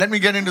Let me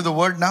get into the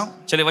word now.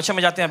 चलिए वचन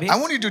में जाते हैं अभी. I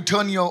want you to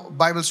turn your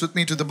Bibles with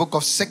me to the book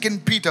of 2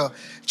 Peter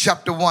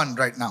chapter 1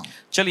 right now.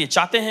 चलिए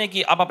चाहते हैं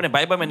कि आप अपने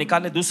बाइबल में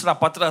निकालें दूसरा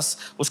पत्रस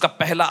उसका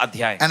पहला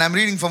अध्याय. And I'm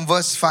reading from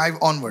verse 5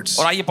 onwards.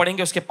 और आइए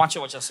पढ़ेंगे उसके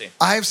 5वें वचन से.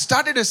 I have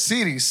started a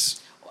series.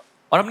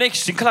 और हमने एक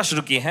श्रृंखला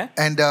शुरू की है.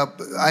 And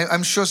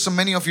I'm sure so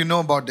many of you know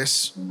about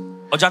this.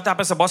 और जानते हैं आप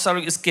में से बहुत सारे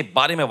लोग इसके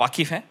बारे में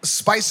वाकिफ हैं.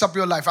 Spice up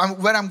your life.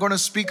 Where I'm going to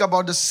speak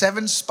about the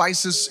 7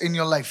 spices in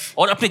your life.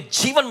 और अपने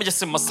जीवन में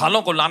जैसे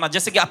मसालों को लाना,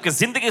 जैसे कि आपके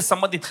जिंदगी से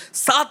संबंधित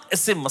 7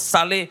 ऐसे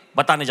मसाले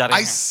बताने जा रहे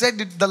I हैं.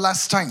 said it the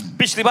last time.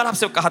 पिछली बार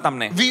आपसे कहा था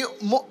हमने.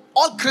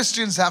 All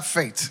Christians have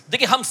faith.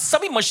 देखिए हम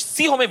सभी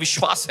मसीहों में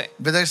विश्वास है.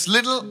 Whether it's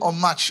little or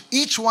much,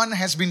 each one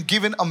has been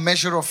given a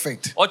measure of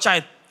faith. और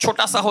चाहे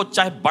छोटा सा हो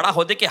चाहे बड़ा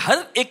हो, देखिए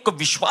हर एक को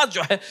विश्वास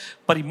जो है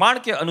परिमाण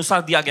के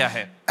अनुसार दिया गया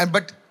है.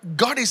 But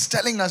God is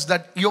telling us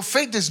that your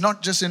faith is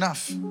not just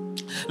enough.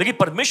 लेकिन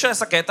परमेश्वर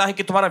ऐसा कहता है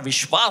कि तुम्हारा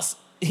विश्वास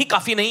ही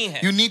काफी नहीं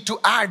है. You need to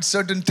add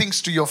certain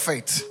things to your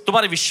faith.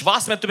 तुम्हारे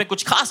विश्वास में तुम्हें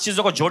कुछ खास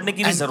चीजों को जोड़ने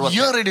की भी And जरूरत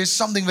है. here it is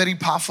something very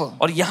powerful.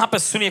 और यहाँ पे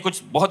सुनिए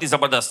कुछ बहुत ही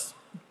जबरदस्त.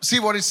 See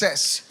what it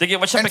says. देखिए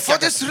वचन And पे for क्या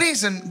this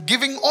reason,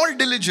 giving all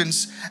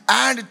diligence,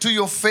 add to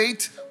your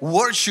faith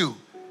virtue,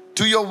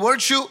 to your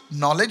virtue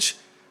knowledge,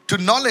 to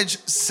knowledge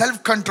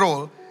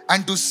self-control,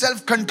 and to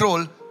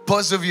self-control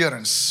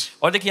perseverance.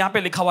 और देखिए यहाँ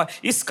पे लिखा हुआ है,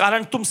 इस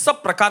कारण तुम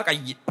सब प्रकार का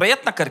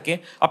प्रयत्न करके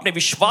अपने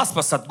विश्वास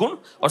पर सद्गुण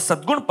और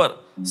सद्गुण पर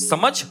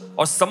समझ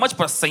और समझ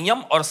पर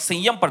संयम और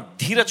संयम पर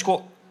धीरज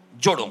को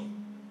जोड़ो.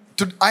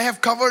 I have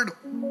covered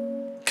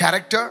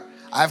character,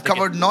 I have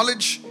covered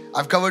knowledge,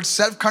 I've covered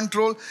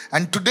self-control,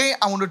 and today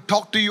I want to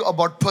talk to you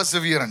about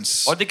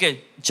perseverance. और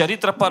देखिए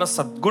चरित्र पर,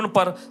 सद्गुण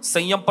पर,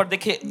 संयम पर,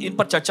 देखिए इन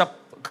पर चर्चा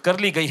कर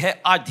ली गई है.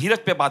 आज धीरज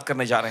पे बात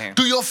करने जा रहे हैं.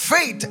 To your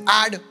faith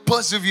add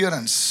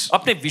perseverance.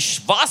 अपने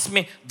विश्वास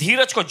में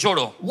धीरज को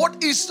जोड़ो.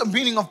 What is the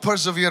meaning of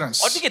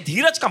perseverance? और देखिए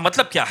धीरज का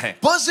मतलब क्या है?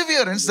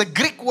 Perseverance, the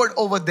Greek word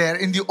over there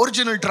in the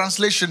original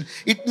translation,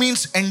 it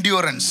means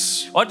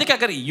endurance. और देखिए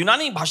अगर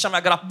यूनानी भाषा में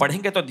अगर आप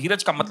पढ़ेंगे तो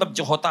धीरज का मतलब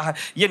जो होता है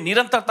ये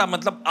निरंतरता,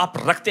 मतलब आप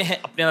रखते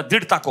हैं अपने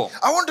दृढ़ता को.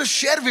 I want to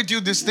share with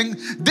you this thing,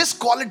 this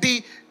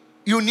quality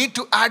you need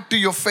to add to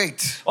your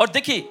faith. और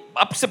देखिए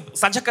आपसे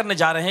साझा करने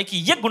जा रहे हैं कि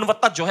ये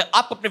गुणवत्ता जो है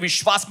आप अपने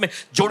विश्वास में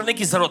जोड़ने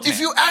की जरूरत है. If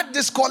you add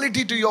this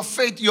quality to your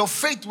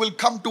faith will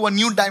come to a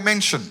new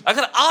dimension.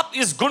 अगर आप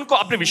इस गुण को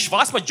अपने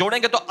विश्वास में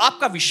जोड़ेंगे तो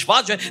आपका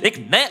विश्वास जो है एक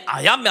नए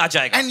आयाम में आ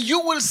जाएगा. And you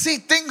will see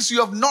things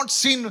you have not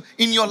seen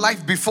in your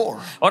life before.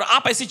 और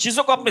आप ऐसी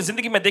चीजों को अपनी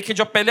जिंदगी में देखें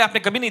जो पहले आपने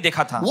कभी नहीं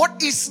देखा था.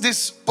 What is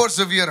this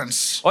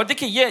perseverance? और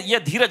देखिए ये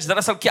धीरज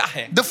दरअसल क्या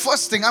है? The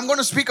first thing, I'm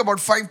going to speak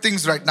about 5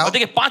 things right now. और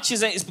देखिए 5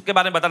 चीजें इसके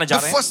बारे में बताने जा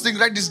The रहे हैं. first thing,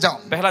 write this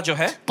down. पहला जो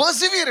है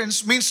Perseverance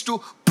means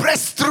to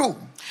press through.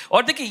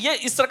 और देखिए ये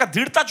इस तरह का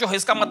दृढ़ता जो है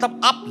इसका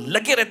मतलब आप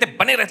लगे रहते,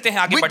 बने रहते हैं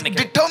आगे With बढ़ने के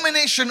लिए.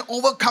 determination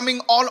overcoming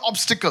all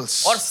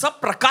obstacles. और सब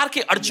प्रकार की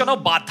अड़चनों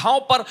बाधाओं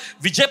पर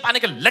विजय पाने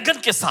के लगन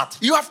के साथ.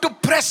 You have to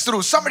press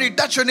through. Somebody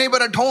touch your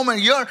neighbor at home and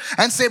here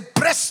and say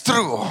press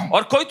through.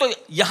 और कोई तो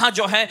यहाँ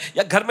जो है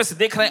या घर में से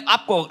देख रहे हैं,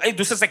 आपको एक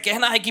दूसरे से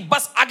कहना है कि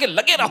बस आगे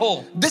लगे रहो.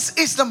 This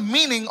is the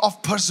meaning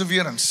of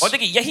perseverance. और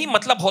देखिए यही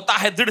मतलब होता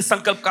है दृढ़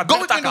संकल्प का,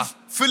 Go with दृढ़ता me to का.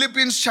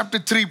 Philippians chapter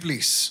 3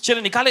 please.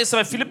 चलिए निकाले इस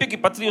समय फिलिप्पी की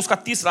पत्री उसका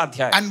 3रा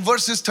अध्याय And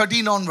verses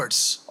 13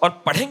 onwards. और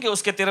पढ़ेंगे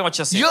उसके 13वें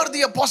वचन से. Here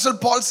the apostle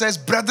Paul says,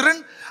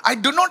 brethren, I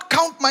do not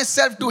count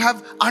myself to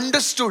have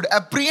understood,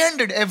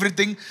 apprehended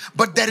everything,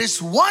 but there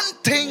is one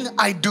thing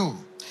I do.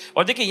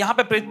 और देखिए यहाँ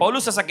पे प्रेरित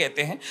पौलुस ऐसा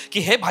कहते हैं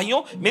कि हे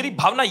भाइयों, मेरी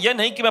भावना यह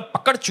नहीं कि मैं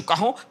पकड़ चुका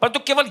हूं, परंतु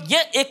केवल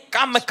यह एक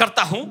काम मैं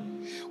करता हूं.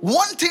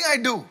 One thing I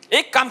do.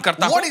 एक काम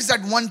करता हूं. What is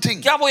that one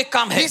thing? क्या वो एक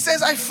काम है? He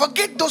says, I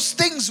forget those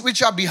things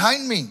which are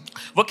behind me.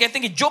 वो कहते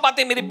हैं कि जो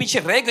बातें मेरे पीछे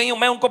रह गई हूं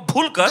मैं उनको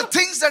भूलकर, The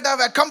things that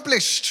I've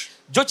accomplished.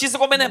 जो चीजों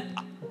को मैंने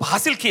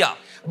हासिल किया,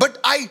 But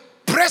I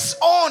press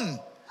on.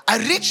 I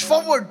reach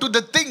forward to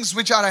the things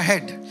which are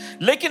ahead.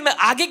 लेकिन मैं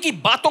आगे की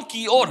बातों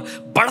की ओर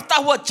बढ़ता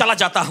हुआ चला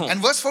जाता हूं.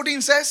 And verse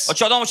 14 says, और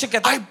 14वां वचन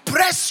कहता I है,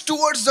 press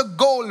towards the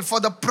goal for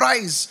the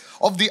prize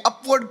of the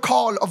upward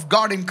call of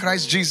God in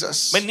Christ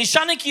Jesus. मैं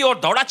निशाने की ओर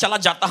दौड़ा चला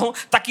जाता हूं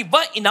ताकि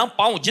वह इनाम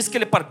पाऊं जिसके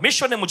लिए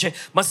परमेश्वर ने मुझे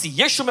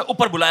मसीह यीशु में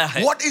ऊपर बुलाया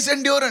है. What is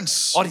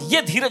endurance? और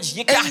ये धीरज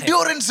ये क्या है?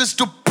 Endurance is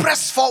to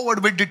press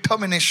forward with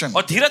determination.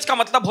 और धीरज का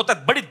मतलब होता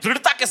है बड़ी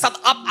दृढ़ता के साथ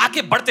आप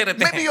आगे बढ़ते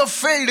रहते Maybe हैं. you have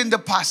failed in the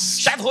past.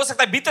 शायद हो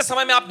सकता है बीते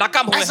समय में आप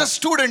नाकाम हुए As a हैं.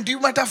 student, you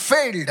might have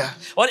failed.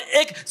 और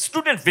एक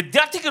स्टूडेंट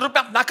विद्यार्थी के रूप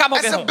में आप नाकाम हो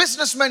As गए a हो.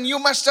 businessman, you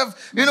must have,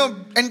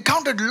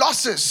 encountered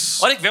losses.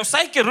 और एक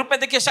व्यवसायी के रूप में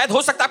देखिए शायद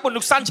हो सकता है आपको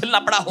नुकसान झेलना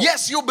पड़ा हो.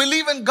 Yes, you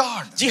believe in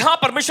God. जी हाँ,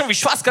 परमेश्वर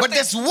विश्वास But करते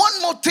हैं. there's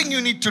one more thing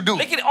you need to do.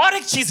 लेकिन और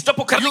एक चीज जो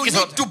आपको करने You की need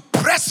जरूरत to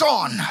है. press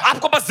on.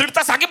 आपको बस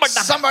दृढ़ता से आगे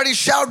बढ़ना है. Somebody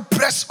shout,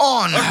 press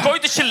on. और कोई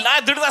तो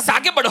चिल्लाए दृढ़ता से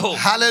आगे बढ़ो.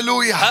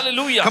 Hallelujah.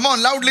 Hallelujah. Come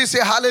on, loudly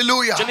say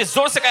hallelujah. चलिए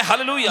जोर से कहे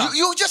hallelujah.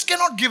 You just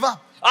cannot give up.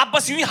 आप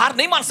बस यूं ही हार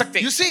नहीं मान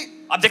सकते. You see,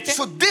 आप देखते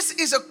so हैं. this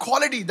is a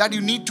quality that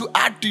you need to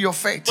add to your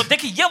faith. तो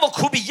देखिए ये वो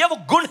खूबी, ये वो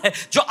गुण है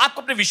जो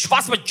आपको अपने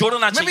विश्वास में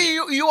जोड़ना Maybe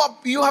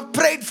चाहिए. you have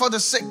prayed for the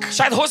sick.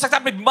 शायद हो सकता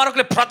है अपने बीमारों के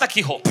लिए प्रार्थना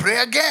की हो. Pray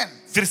again.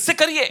 फिर से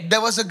करिए.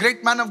 There was a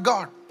great man of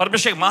God.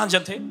 परमेश्वर एक महान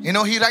जन थे. You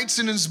know, he writes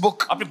in his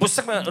book, अपनी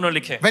पुस्तक में उन्होंने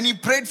लिखे, when he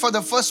prayed for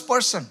the first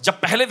person,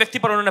 जब पहले व्यक्ति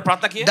पर उन्होंने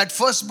प्रार्थना की, that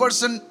first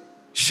person,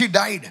 she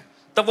died.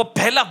 तब वो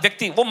पहला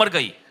व्यक्ति वो मर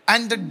गई.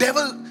 And the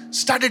devil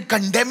started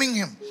condemning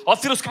him. और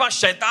फिर उसके बाद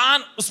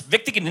शैतान उस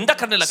व्यक्ति की निंदा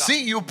करने लगा.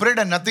 See, you prayed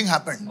and nothing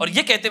happened. और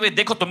ये कहते हुए,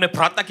 देखो तुमने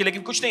प्रार्थना की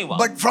लेकिन कुछ नहीं हुआ.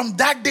 But from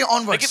that day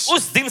onwards, लेकिन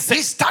उस दिन से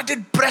he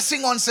started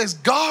pressing on, says,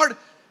 God,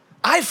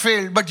 I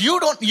failed, but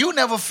you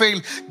never fail.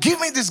 Give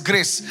me this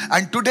grace.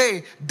 And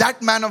today,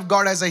 that man of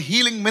God has a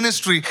healing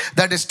ministry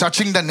that is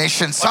touching the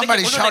nation.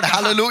 Somebody shout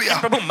hallelujah.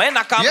 प्रभु मैं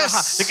नाकाम Yes.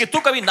 रहा, लेकिन तू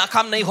कभी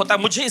नाकाम नहीं होता,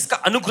 मुझे इसका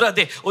अनुग्रह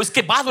दे. और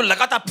इसके बाद वो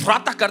लगातार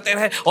प्रार्थना करते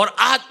रहे, और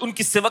आज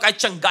उनकी सेवकाई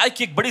चंगाई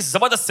की एक बड़ी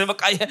जबरदस्त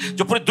सेवकाई है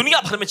जो पूरी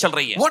दुनिया भर में चल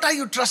रही है. What are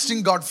you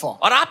trusting God for?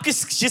 और आप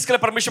किस चीज के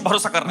लिए परमेश्वर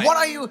भरोसा कर रहे What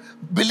हैं? are you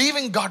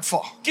believing God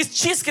for? किस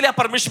चीज के लिए आप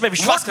परमेश्वर में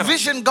विश्वास What कर रहे हैं?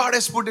 vision God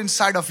has put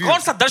inside of you?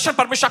 कौन सा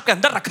दर्शन परमेश्वर आपके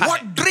अंदर रखा है?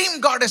 What dream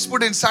God has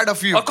put inside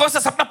of you? और कौन सा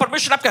सपना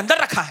परमेश्वर आपके अंदर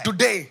रखा है?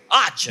 Today,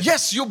 आज.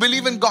 yes, you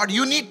believe in God.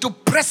 You need to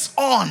press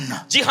on.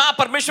 जी हाँ,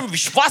 परमेश्वर में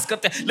विश्वास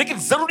करते हैं, लेकिन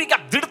जरूरी कि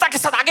आप दृढ़ता के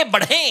साथ आगे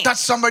बढ़ें.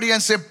 Touch somebody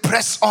and say,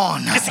 press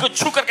on. किसी को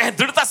छू कर कहें,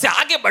 दृढ़ता से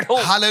आगे बढ़ो.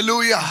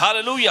 Hallelujah.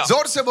 हालेलुया.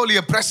 जोर से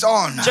बोलिए, press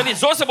on. चलिए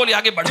जोर से बोलिए,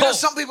 आगे You बढ़ो. know,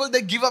 some people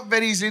they give up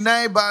very easily.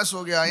 नहीं, बस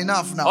हो गया,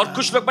 enough now. और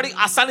कुछ लोग बड़ी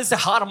आसानी से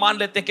हार मान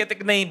लेते हैं, कहते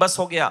हैं कि नहीं बस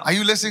हो गया. Are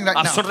you listening right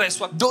आप now? सुन रहे हैं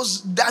इस वक्त? Those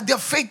that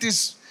their faith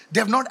is, they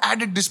have not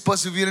added this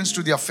perseverance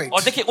to their faith.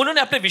 और देखिए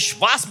उन्होंने अपने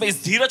विश्वास में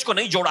इस धीरज को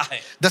नहीं जोड़ा है.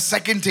 The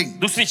second thing,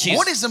 दूसरी चीज.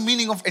 what is the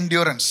meaning of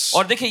endurance?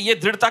 और देखिए ये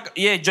दृढ़ता,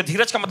 ये जो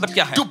धीरज का मतलब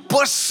क्या है? To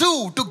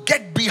pursue, to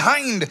get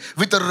behind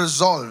with a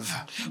resolve.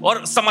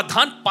 और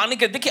समाधान पाने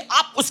के, देखिए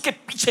आप उसके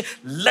पीछे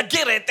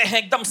लगे रहते हैं,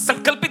 एकदम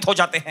संकल्पित हो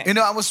जाते हैं. You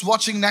know, I was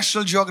watching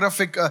National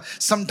Geographic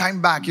some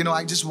time back. You know,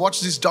 I just watch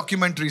these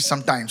documentaries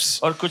sometimes.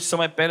 और कुछ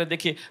समय पहले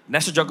देखिए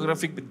नेशनल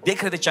ज्योग्राफिक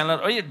देख रहे थे चैनल,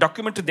 और ये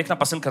डॉक्यूमेंट्री देखना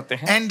पसंद करते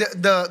हैं. And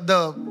the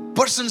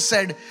person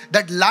said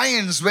that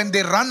lions, when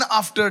they run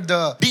after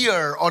the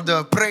deer or the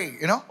prey,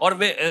 you know, और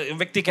वे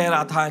व्यक्ति कह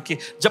रहा था कि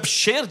जब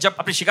शेर जब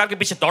अपने शिकार के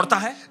पीछे दौड़ता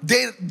है,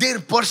 they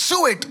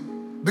pursue it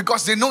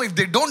because they know if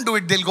they don't do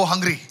it, they'll go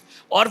hungry.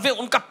 और वे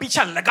उनका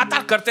पीछा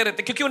लगातार करते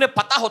रहते, क्योंकि उन्हें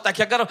पता होता है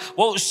कि अगर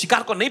वो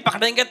शिकार को नहीं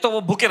पकड़ेंगे तो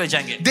वो भूखे रह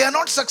जाएंगे. They are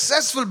not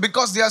successful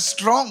because they are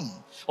strong.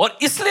 और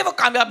इसलिए वो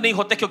कामयाब नहीं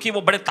होते क्योंकि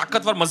वो बड़े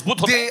ताकतवर मजबूत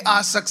होते हैं. They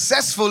are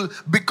successful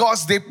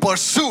because they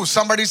pursue.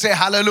 Somebody say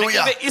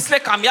hallelujah. वे इसलिए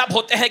कामयाब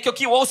होते हैं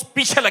क्योंकि वो उस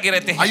पीछे लगे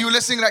रहते Are हैं. you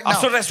listening right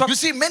आप सुन रहे हैं इस now? वक्त? You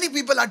see, many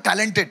people are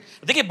talented.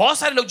 देखिए बहुत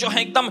सारे लोग जो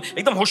हैं एकदम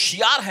एकदम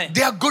होशियार हैं,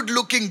 They are good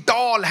looking,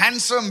 tall,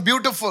 handsome,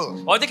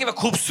 beautiful. और देखिए वे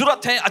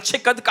खूबसूरत हैं, अच्छे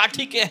कद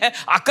काठी के हैं,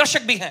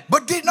 आकर्षक भी हैं,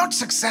 But they're not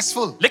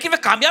successful लेकिन वे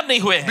कामयाब नहीं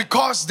हुए हैं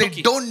because they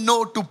don't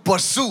know to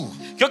pursue.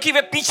 क्योंकि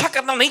वे पीछा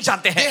करना नहीं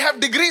जानते They हैं. have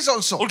degrees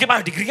also. उनके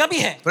पास डिग्रियां भी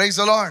हैं. Praise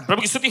the Lord.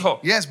 प्रभु की स्तुति हो.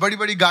 Yes, बड़ी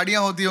बड़ी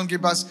गाड़ियां होती हैं उनके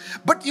पास.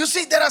 But you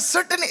see, there are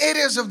certain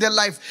areas of their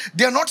life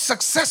they are not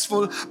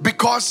successful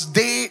because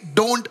they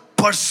don't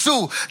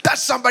pursue. Touch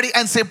somebody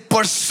and say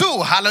pursue.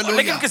 लेकिन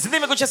Hallelujah. उनकी जिंदगी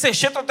में कुछ ऐसे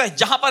क्षेत्र होते हैं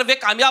जहां पर वे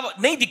कामयाब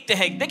नहीं दिखते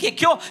हैं. देखिए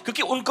क्यों?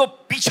 क्योंकि उनको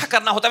पीछा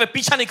करना होता है, वे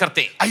पीछा नहीं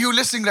करते. Are you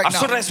listening right आप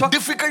सुन रहे हैं इस now? वक्त?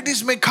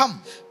 Difficulties may come.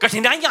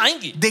 कठिनाइयां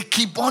आएंगी, They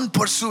keep on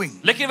pursuing.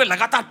 लेकिन वे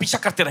लगातार पीछा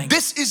करते रहेंगे.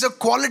 This is a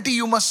quality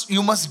you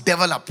must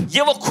develop.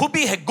 ये वो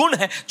खूबी है, गुण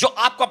है जो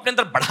आपको अपने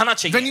अंदर बढ़ाना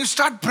When चाहिए. you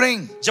start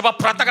praying, जब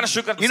आप प्रार्थना करना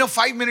शुरू करते you हैं, know,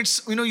 5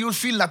 minutes, you know, you'll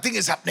feel nothing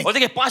is happening. और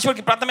देखिए 5 मिनट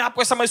की प्रार्थना में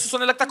आपको ऐसा महसूस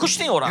होने लगता है कुछ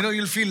नहीं हो You रहा, know,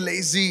 you'll feel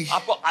lazy.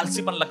 आपको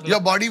आलसीपन लगने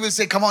Your लगता body will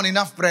say, come on,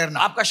 enough prayer है,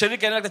 now. आपका शरीर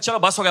कहने लगता है चलो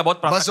बस हो गया, बहुत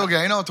बस प्रार्थना हो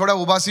गया, you know, थोड़ा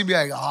उबासी भी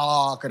आएगा,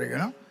 हाँ करेगा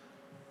ना.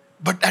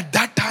 But at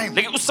that time,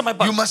 लेकिन उस समय you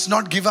पर must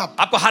not give up.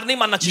 आपको हार नहीं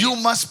मानना You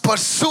चाहिए. must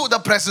pursue the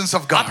presence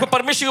of आपको God.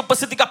 परमेश्वर की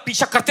उपस्थिति का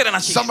पीछा करते रहना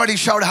चाहिए. Somebody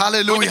shout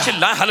hallelujah.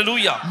 चिल्लाएं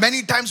hallelujah.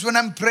 Many times when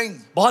I'm praying,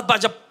 बहुत बार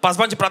जब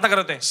पासवान जी प्रार्थना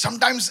करते हैं,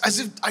 sometimes as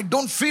if I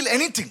don't feel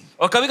anything.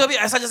 और कभी-कभी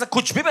ऐसा जैसा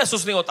कुछ भी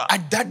महसूस नहीं होता,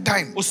 At that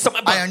time, उस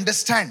समय पर I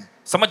understand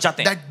समझ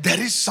जाते हैं that there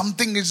is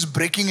something is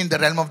breaking in the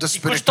realm of the कुछ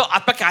spirit. तो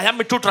आत्मा के आयाम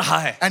में टूट रहा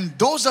है. And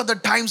those are the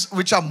times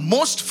which are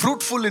most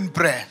fruitful in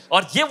prayer.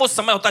 और ये वो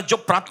समय होता है जो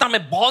प्रार्थना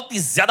में बहुत ही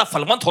ज्यादा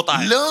फलवंत होता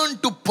है. Learn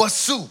to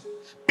pursue.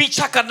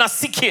 पीछा करना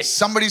सीखिए.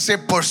 Somebody say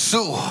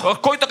pursue. और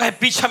कोई तो कहे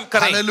पीछा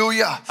करें.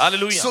 Hallelujah.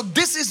 Hallelujah. So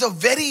this is a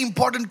very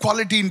important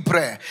quality in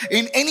prayer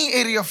in any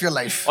area of your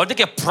life. और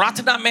देखिए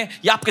प्रार्थना में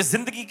या आपके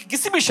जिंदगी के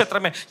किसी भी क्षेत्र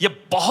में ये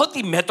बहुत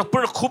ही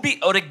महत्वपूर्ण खूबी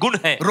और एक गुण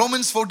है.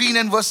 Romans 14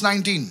 and verse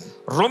 19.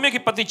 रोमियो की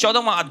पत्री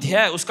 14वां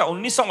अध्याय उसका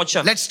 19वां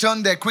वचन. Let's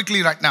turn there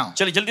quickly right now.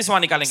 चलिए जल्दी से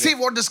वहां निकालेंगे. See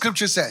what the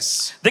scripture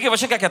says. देखिए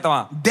वचन क्या कहता है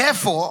वहां.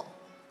 Therefore,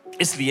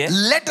 इसलिए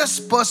let us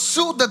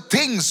pursue the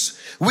things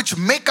which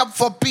make up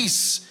for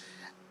peace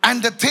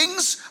and the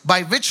things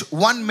by which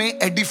one may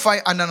edify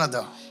one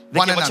another.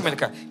 देखिए वचन में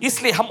लिखा है,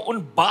 इसलिए हम उन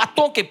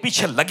बातों के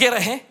पीछे लगे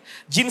रहें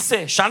जिनसे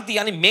शांति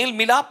यानी मेल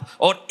मिलाप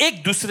और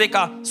एक दूसरे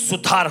का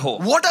सुधार हो.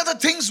 What are the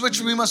things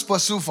which we must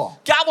pursue for?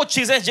 क्या वो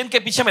चीजें जिनके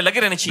पीछे में लगे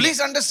रहने चाहिए.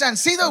 Please understand.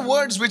 See the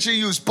words which you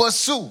use.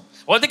 Pursue.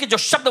 और देखिए जो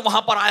शब्द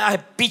वहां पर आया है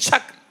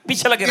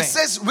पीछे लगे It रहें,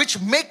 says which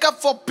make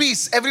up for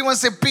peace. Everyone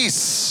say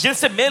peace.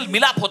 जिनसे मेल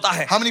मिलाप होता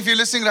है. How many of you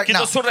listening right कि now?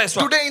 तो सुन रहे हैं इस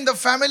वक्त? Today in the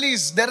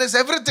families there is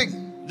everything.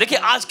 देखिए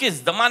आज के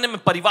जमाने में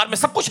परिवार में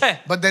सब कुछ है,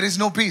 but there is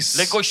no peace.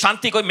 लेकिन कोई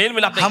शांति, कोई मेल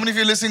मिलाप How नहीं। many of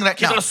you listening right now?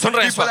 कितने लोग सुन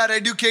रहे हैं इस People वक्त? are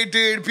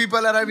educated,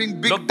 people are having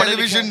big लोग पढ़े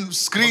लिखे television हैं।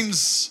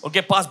 screens.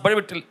 उनके पास बड़े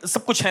बड़े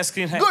सब कुछ है,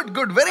 स्क्रीन है, Good,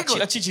 good, very अच्छी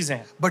good. अच्छी चीजें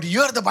हैं। But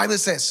here the Bible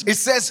says, it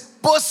says,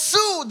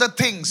 pursue the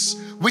things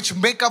which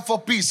make up for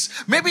peace.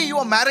 Maybe you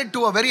are married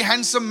to a very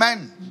handsome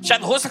man.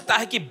 शायद हो सकता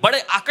है कि बड़े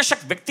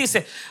आकर्षक व्यक्ति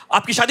से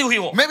आपकी शादी हुई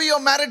हो, Maybe you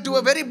are married to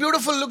a very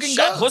beautiful looking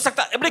शायद girl. हो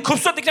सकता है बड़ी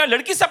खूबसूरत दिखने वाली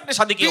लड़की से आपने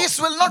शादी की हो, Peace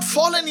will not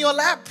fall in your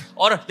lap.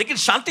 और लेकिन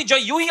शांति जो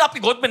यूं ही आपकी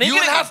गोद में नहीं You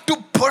will गिरेगी, have to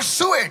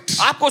pursue it.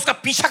 आपको उसका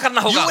पीछा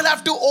करना You होगा। will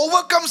have to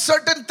overcome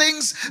certain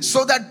things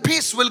so that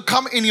peace will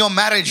come in your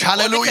marriage. और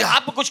देखिए, Hallelujah.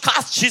 आपको कुछ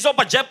खास चीजों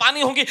पर जय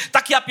पानी होगी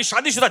ताकि आपकी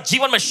शादीशुदा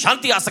जीवन में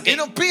शांति आ सके। You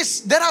know,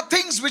 peace, there are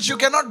things which you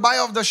cannot buy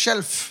off the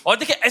shelf. और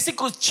देखिए ऐसी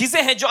कुछ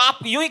चीजें हैं जो आप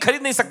यूं ही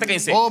खरीद नहीं सकते कहीं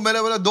से। Oh,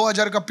 मेरे बोला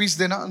 2000 का पीस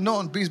देना.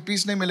 No,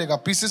 पीस नहीं मिलेगा,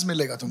 पीसेस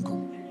मिलेगा तुमको.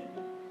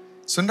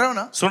 सुन रहे हो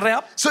ना? सुन रहे हैं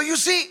आप? So you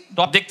see,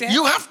 तो आप देखते हैं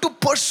you have to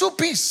pursue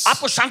peace.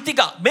 आपको शांति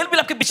का मेल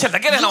मिलाप के पीछे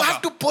लगे रहना You होगा,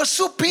 have to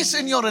pursue peace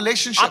in your आपके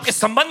relationships,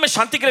 संबंध में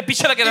शांति के लिए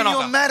पीछे लगे in रहना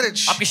your होगा,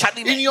 marriage, आपकी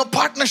शादी in में, your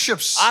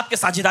partnerships. आपके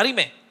साझेदारी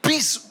में।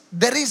 Peace,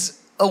 there is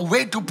a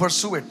way to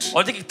pursue it.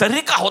 और देखिए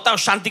तरीका होता है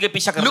उस शांति के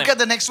पीछा करने Look का। at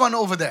the next one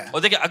over there.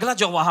 और देखिए अगला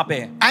जो वहां पे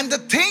है, And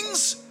the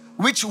things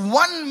which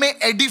one may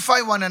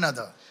edify one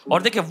another.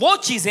 और देखिए वो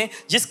चीजें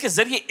जिसके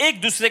जरिए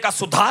एक दूसरे का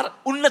सुधार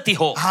उन्नति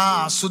हो।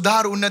 हाँ,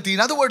 सुधार उन्नति. In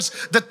other words,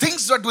 the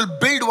things that will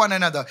build one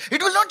another.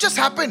 It will not just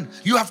happen.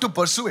 You have to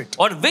pursue it.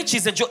 और वे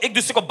चीजें जो एक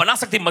दूसरे को बना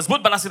सकती,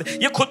 मजबूत बना सकती,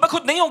 ये खुद ब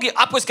खुद नहीं होगी,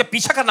 आपको इसके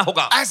पीछा करना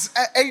होगा। As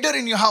an elder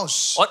in your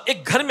house, और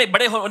एक घर में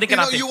बड़े होने के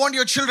you know, नाते you want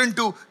your children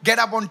to get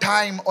up on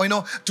time, or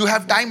to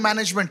have time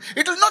management.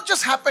 It will not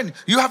just happen.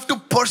 You have to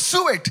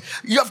pursue it.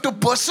 You have to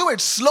pursue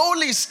it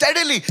slowly,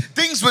 steadily.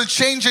 Things will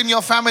change in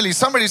your family.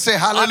 Somebody say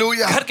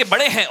hallelujah. आप घर के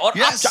बड़े हैं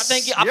और आप Yes, चाहते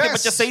हैं कि आपके yes.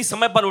 बच्चे सही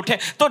समय पर उठें,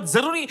 तो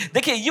जरूरी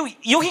देखिए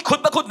यूं ही खुद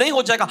ब खुद नहीं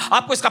हो जाएगा,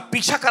 आपको इसका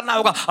पीछा करना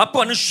होगा, आपको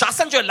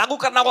अनुशासन जो है लागू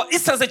करना होगा,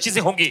 इस तरह से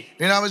चीजें होंगी।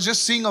 I was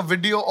just seeing a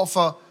video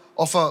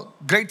of a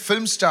great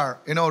film star,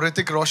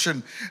 Hrithik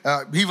Roshan.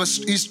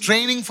 He's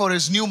training for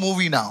his new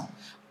movie now.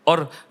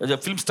 और जो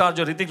फिल्म स्टार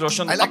जो Hrithik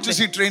Roshan I like to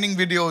see training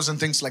videos and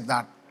things like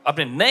that.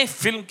 अपने नए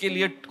film के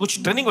लिए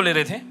कुछ training को ले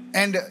रहे थे,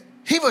 And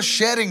he was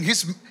sharing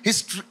his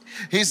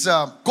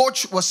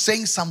coach was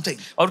saying something.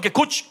 और उनके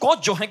कुछ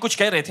कोच जो हैं कुछ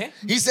कह रहे थे,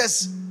 He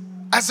says,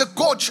 as a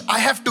coach, I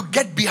have to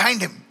get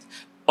behind him.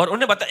 और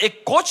उन्हें बताया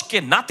एक कोच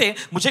के नाते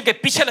मुझे इनके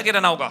पीछे लगे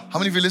रहना होगा। How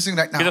many of you listening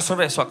right now? किधर सुन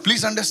रहे हैं इस वक्त?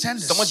 Please understand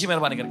this. समझिए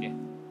मेहरबानी करके।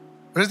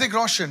 Hrithik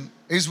Roshan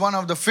is one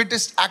of the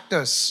fittest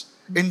actors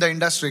in the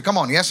industry. Come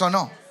on, yes or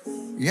no?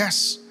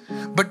 Yes.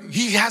 But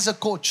he has a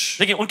coach.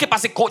 देखिए उनके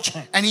पास एक कोच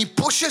है And he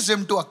pushes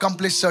him to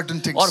accomplish certain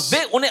things. और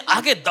वे उन्हें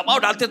आगे दबाव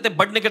डालते थे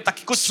बढ़ने के,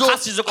 ताकि कुछ So,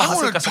 खास चीजों को I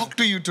हासिल want कर to talk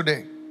सके। to you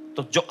today.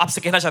 तो जो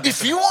आपसे कहना चाहते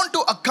If हैं, you want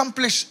to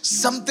accomplish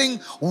something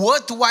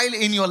worthwhile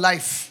in your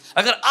life,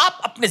 अगर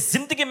आप अपने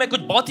जिंदगी में कुछ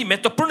बहुत ही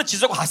महत्वपूर्ण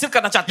चीजों को हासिल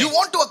करना चाहते you हैं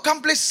want to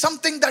accomplish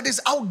something that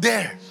is out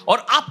there.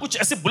 और आप कुछ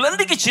ऐसी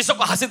बुलंदी की चीजों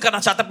को हासिल करना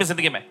चाहते हैं अपनी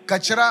जिंदगी में,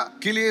 कचरा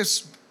के लिए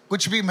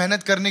कुछ भी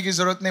मेहनत करने की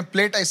जरूरत नहीं.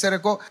 प्लेट ऐसे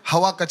रखो,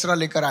 हवा कचरा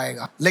लेकर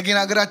आएगा. लेकिन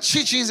अगर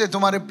अच्छी चीजें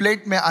तुम्हारे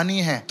प्लेट में आनी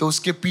है तो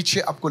उसके पीछे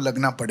आपको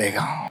लगना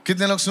पड़ेगा.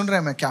 कितने लोग सुन रहे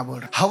हैं मैं क्या बोल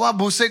रहा हूं? हवा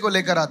भूसे को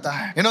लेकर आता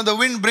है. The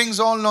wind brings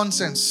all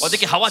nonsense. और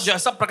देखिए हवा जो है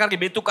सब प्रकार की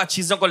बेतुका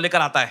चीजों को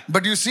लेकर आता है।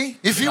 But you see,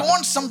 if you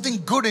want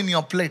something good in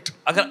your plate,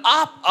 अगर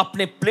आप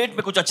अपने प्लेट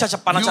में कुछ अच्छा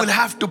पाना you will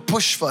चाहते हैं, have to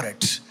push for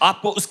it.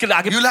 आपको उसके लिए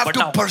आगे You'll have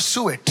बढ़ना to होगा,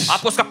 pursue it.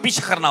 आपको उसका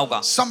पीछा करना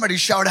होगा।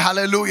 Somebody shout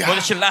hallelujah.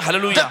 बोले चिल्लाएं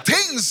hallelujah. The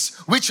things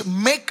which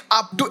make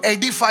up to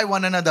edify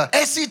one another.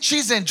 ऐसी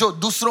चीजें जो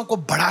दूसरों को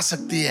बढ़ा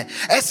सकती है,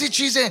 ऐसी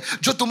चीजें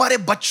जो तुम्हारे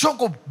बच्चों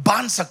को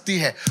बांध सकती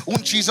है, उन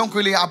चीजों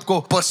के लिए आपको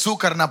pursue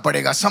करना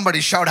पड़ेगा.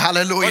 Somebody shout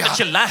hallelujah. बोले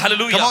चिल्लाएं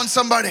हालेलुया। Come on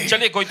somebody.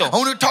 चलिए कोई तो। I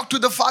want to talk to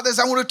the fathers.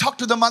 I want to talk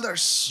to the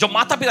mothers. जो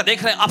माता पिता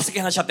देख रहे हैं आपसे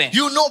कहना चाहते हैं,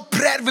 You know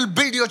prayer will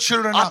build your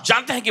children आप up.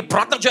 जानते हैं कि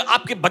प्रार्थना जो है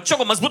आपके बच्चों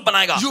को मजबूत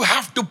बनाएगा, You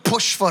have to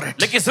push for it.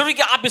 लेकिन जरूरी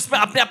कि आप इसमें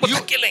अपने आप को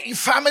धक्के लें।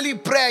 Family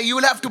prayer, you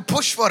will have to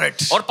push for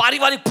it. और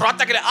पारिवारिक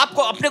प्रार्थना के लिए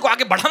आपको अपने को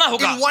आगे बढ़ाना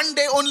होगा। In one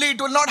day only,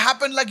 it will not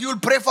happen like you will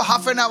pray for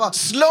half an hour.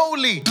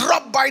 Slowly,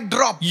 drop by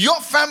drop, your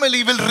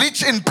family will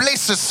reach in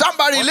places.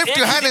 Somebody और lift एक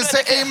your ही hand दिन and में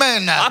say देखिए,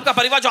 amen. आपका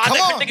परिवार जो आधे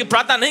Come on. घंटे की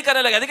प्रार्थना नहीं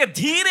करने लगा, देखिए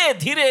धीरे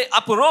धीरे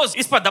आपको रोज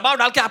इस पर दबाव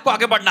डाल के आपको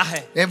आगे बढ़ना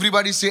है।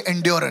 Everybody say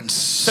endurance.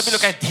 सभी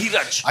लोग कहें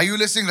धीरज। Are you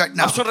listening right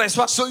now? आप सुन रहे हैं इस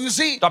वक्त? So you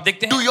see, तो आप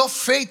देखते हैं, to your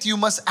faith you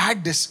must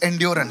add this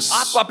endurance.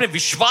 आपको अपने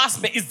विश्वास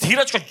में इस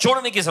धीरज को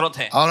जोड़ने की जरूरत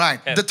है। All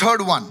right. The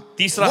third one.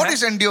 तीसरा What है,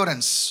 is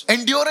endurance?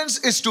 Endurance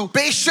is to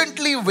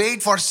patiently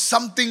wait for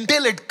something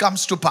till it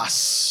comes to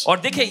pass. और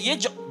देखिए ये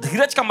जो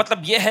धीरज का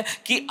मतलब ये है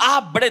कि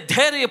आप बड़े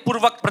धैर्य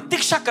पूर्वक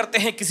प्रतीक्षा करते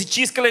हैं किसी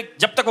चीज के लिए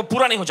जब तक वो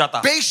पूरा नहीं हो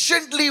जाता,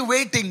 Patiently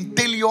waiting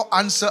till your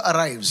answer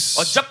arrives.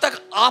 और जब तक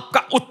आपका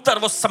उत्तर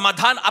वो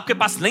समाधान आपके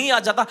पास नहीं आ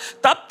जाता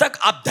तब तक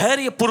आप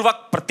धैर्य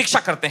पूर्वक प्रतीक्षा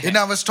करते हैं।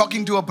 I was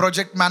talking to a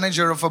project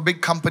manager of a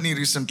big company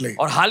recently.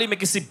 और हाल ही में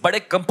किसी बड़े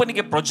कंपनी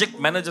के प्रोजेक्ट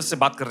मैनेजर से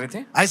बात कर रहे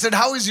थे। I said,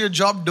 how is your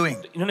job doing?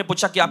 इन्होंने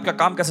पूछा कि आपका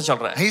काम कैसे चल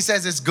रहा है? He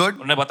says, it's good.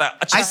 उन्होंने बताया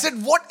अच्छा I है।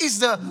 said, what is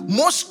the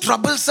most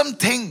troublesome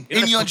thing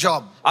in your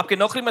job? आपकी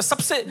नौकरी में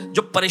सबसे सबसे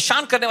जो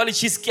परेशान करने वाली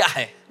चीज क्या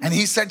है? And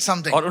he said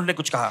something. और उन्होंने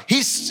कुछ कहा.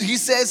 He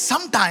says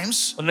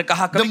sometimes उन्होंने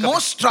कहा the कभी-कभी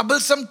most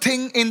troublesome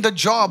thing in the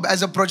job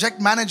as a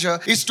project manager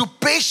is to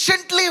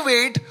patiently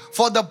wait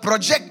for the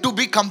project to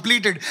be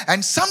completed.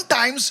 And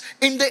sometimes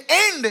in the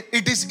end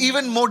it is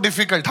even more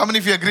difficult. How many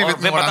of you agree और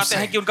with me way what I'm बताते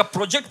हैं saying? कि उनका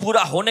project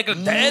पूरा होने के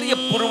लिए धैर्य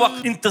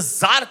पूर्वक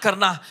इंतजार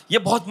करना ये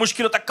बहुत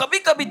मुश्किल होता है.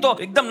 कभी-कभी तो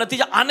एकदम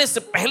नतीजा आने से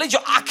पहले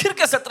जो आखिर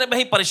के सत्र में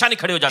ही परेशानी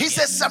खड़ी हो जाती He है.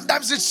 says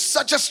sometimes it's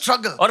such a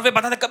struggle. और वे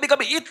बताते हैं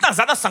कभी-कभी इतना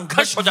ज्यादा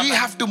संघर्ष हो But we जाता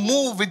है. have to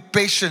move with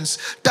patience.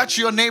 Touch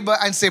your neighbor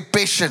and say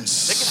patience.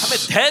 लेकिन हमें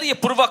धैर्य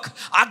पूर्वक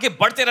आगे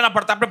बढ़ते रहना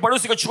पड़ता है. अपने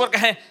पड़ोसी को छुकर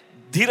कहें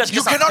धीरज के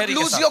You साथ, cannot धैर्य के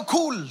lose साथ. your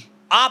cool.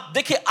 आप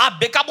देखिए, आप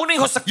बेकाबू नहीं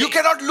हो सकते. You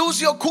cannot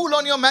lose your cool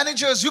on your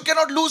managers. You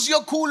cannot lose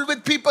your cool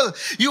with people.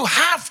 You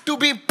have to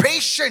be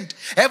patient.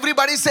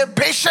 Everybody say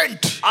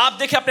patient. आप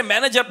देखिए अपने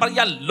मैनेजर पर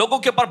या लोगों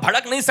के ऊपर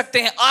भड़क नहीं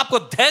सकते हैं. आपको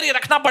धैर्य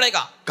रखना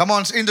पड़ेगा. Come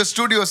on, in the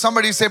studio,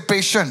 somebody say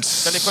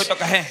patience. चलिए कोई तो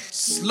कहे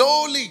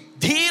Slowly,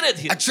 धीरे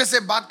धीरे. अच्छे से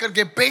बात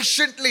करके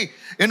patiently,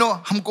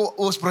 हमको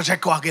उस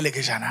प्रोजेक्ट को आगे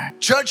लेके जाना है.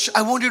 Church,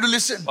 I want you to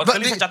listen. और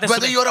कलीसिया चाहते हैं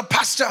Whether सुने. you're a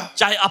pastor,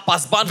 चाहे आप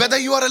पासबान whether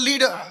you are a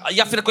leader,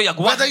 या फिर कोई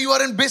अगुवा whether है, you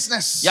are in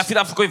business, या फिर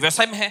आप कोई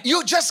व्यवसाय में है,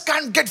 you just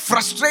can't get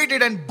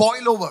frustrated and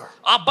boil over.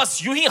 आप बस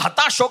यूं ही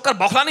हताश होकर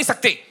बौखला नहीं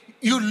सकते.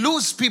 You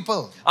lose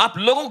people. आप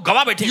लोगों को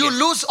गवा बैठेंगे. You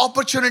lose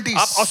opportunities.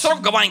 आप अवसरों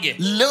को गवाएंगे.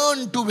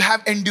 Learn to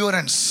have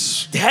endurance.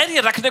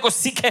 धैर्य रखने को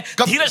सीखें,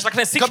 धीरज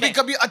रखने सीखें. कभी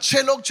कभी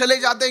अच्छे लोग चले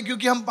जाते हैं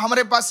क्योंकि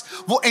हमारे पास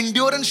वो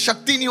endurance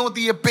शक्ति नहीं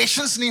होती है,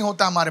 patience नहीं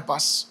होता हमारे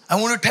पास. I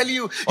want to tell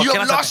you, you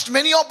have lost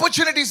many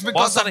opportunities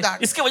because of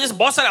that. इसके वजह से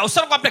बहुत सारे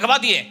अवसरों को आपने गवा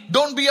दिए.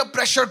 Don't be a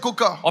pressure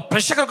cooker. और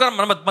प्रेशर कुकर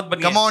मत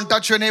बनिए. Come on,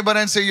 touch your neighbor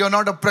and say you're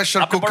not a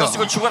pressure अपने cooker. पड़ोसी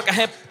को छूकर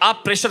कहें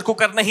आप प्रेशर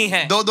कुकर नहीं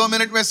हैं. 2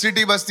 मिनट में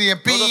सीटी बजती है,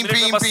 दो पी मिनट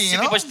में पी बस पी.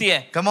 सीटी बजती है.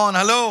 Come on,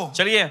 hello.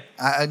 चलिए,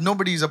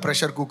 Nobody is a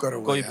pressure cooker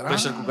over कोई here.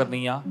 प्रेशर कुकर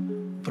नहीं है.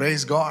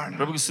 Praise God.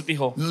 प्रभु की स्तुति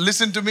हो.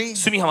 Listen to me.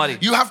 सुनिए हमारी.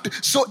 You have to.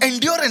 So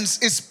endurance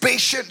is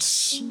patience.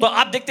 तो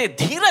आप देखते हैं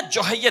धीरज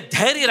जो है ये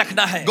धैर्य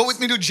रखना है. Go with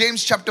me to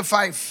James chapter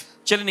 5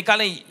 चलिए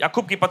निकालें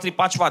याकूब की पत्री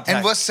 5वां and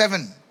अध्याय. verse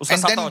 7. उसका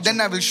And सातवां then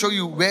I will show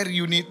you where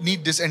you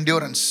need this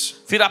endurance.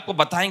 फिर आपको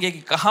बताएंगे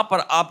कि कहां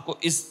पर आपको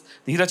इस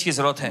धीरज की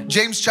जरूरत है.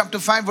 James chapter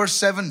 5 verse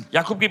 7.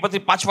 याकूब की पत्री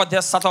 5वां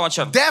अध्याय 7वां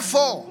वचन.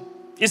 Therefore,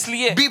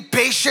 इसलिए be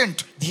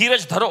patient,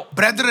 धीरज धरो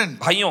brethren,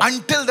 भाइयों,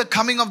 until the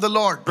coming of the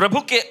Lord. प्रभु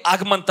के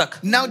आगमन तक.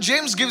 Now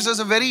James gives us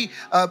a very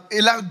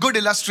good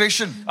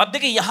illustration. अब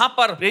देखिए यहाँ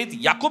पर प्रेरित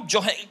याकूब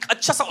जो है एक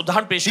अच्छा सा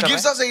उदाहरण पेश He कर रहे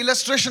gives हैं. us an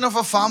illustration of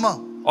a farmer.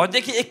 और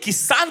देखिए एक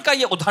किसान का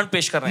ये उदाहरण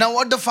पेश कर रहे हैं. Now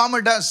what the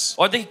farmer does?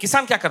 और देखिए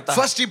किसान क्या करता है.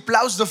 First he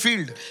plows the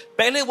field.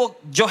 पहले वो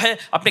जो है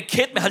अपने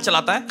खेत में हल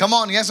चलाता है. Come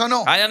on, yes or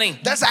no? हाँ या नहीं.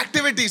 That's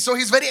activity. So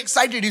he's very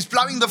excited. He's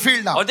plowing the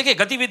field now. और देखिए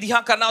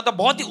गतिविधियां करना होता है,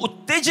 बहुत ही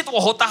उत्तेजित वो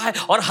होता है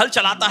और हल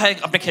चलाता है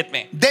अपने खेत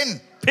में. Then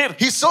फिर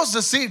he sows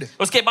the seed.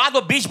 उसके बाद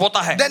वो बीज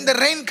बोता है. Then the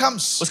rain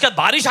comes. उसके बाद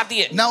बारिश आती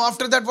है. Now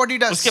after that what he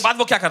does? उसके बाद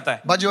वो क्या करता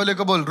है. बाजू वाले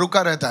को बोल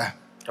रुका रहता है.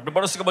 अपने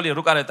पड़ोसी को बोलिए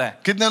रुका रहता है.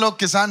 कितने लोग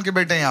किसान के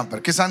बेटे हैं यहाँ पर,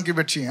 किसान की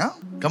बच्ची हैं?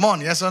 Come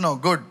on, yes or no?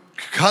 Good.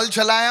 हल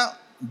चलाया,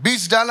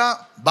 बीज डाला,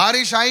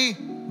 बारिश आई,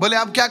 बोले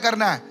अब क्या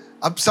करना है?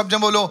 अब सब जन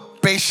बोलो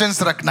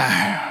पेशेंस रखना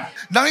है.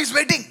 Now he's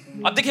waiting.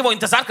 अब देखिए वो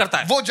इंतजार करता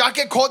है. वो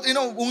जाके खोद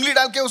उंगली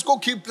डाल के उसको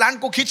प्लांट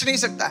को खींच नहीं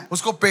सकता है.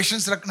 उसको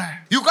पेशेंस रखना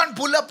है. You can't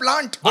pull a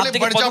plant. बोले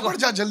देखिए बढ़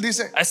जा जल्दी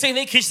से. ऐसे ही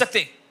नहीं खींच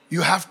सकते.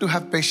 You have to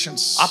have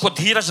patience. आपको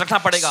धीरज रखना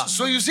पड़ेगा.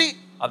 So you see,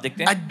 आप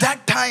देखते हैं at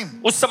that time,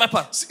 उस समय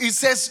पर it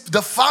says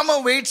the farmer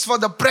waits for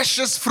the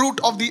precious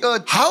fruit of the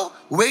earth. How?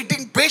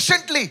 Waiting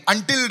patiently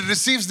until it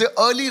receives the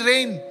early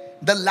rain,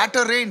 the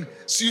latter rain.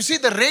 So you see,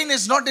 the rain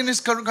is not in his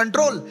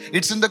control.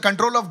 It's in the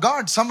control of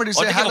God. Somebody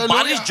और say देखिए वो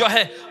बारिश hallelujah. जो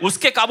है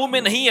उसके काबू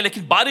में नहीं है,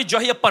 लेकिन बारिश जो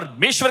है ये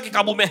परमेश्वर के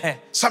काबू में है.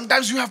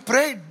 Sometimes you have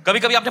prayed, कभी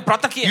कभी आपने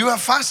प्रार्थना की, you have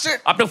fasted,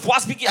 आपने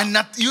उपवास भी किया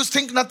and you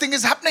think nothing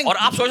is happening. और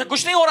आप सोचे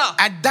कुछ नहीं हो रहा.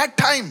 At that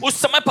time,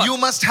 उस समय पर you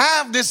must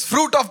have this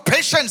fruit of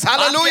patience.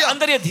 आपके Hallelujah.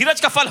 अंदर ये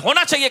धीरज का फल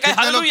होना चाहिए. कहे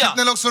हालेलुया.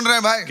 कितने लोग सुन रहे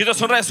हैं भाई? कितने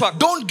सुन रहे हैं इस वक्त?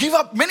 Don't give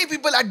up. Many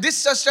people at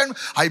this time,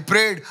 I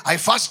prayed, I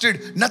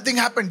fasted,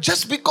 nothing happened.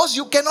 Just because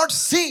you cannot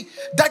see,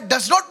 that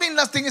does not mean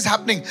nothing is happening.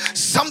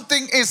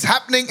 Something is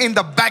happening in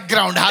the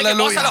background. बहुत सारे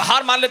Hallelujah.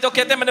 हार मान लेते हो,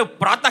 कहते हैं मैंने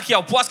प्रार्थना किया,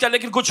 उपवास किया,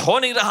 लेकिन कुछ हो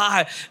नहीं रहा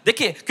है.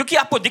 देखिए क्योंकि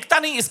आपको दिखता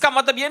नहीं, इसका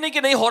मतलब ये नहीं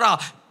कि नहीं हो रहा.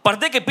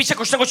 पर्दे के पीछे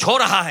कुछ ना कुछ हो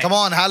रहा है. Come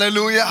on,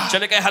 hallelujah.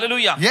 चले कहे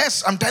hallelujah.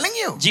 Yes, I'm telling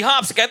you. जी हाँ,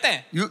 आपसे कहते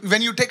हैं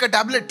When you take a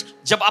tablet,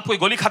 जब आप कोई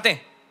गोली खाते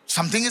हैं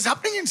something is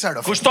happening inside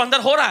of कुछ you. तो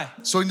अंदर हो रहा है.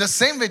 So in the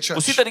same way, church,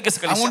 उसी तरीके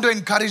से I want to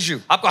encourage you.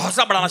 आपका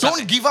हौसला बढ़ाना चाहते Don't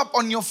हैं. give up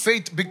on your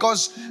faith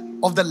because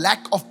of the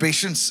lack of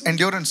patience,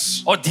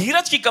 endurance. और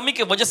धीरज की कमी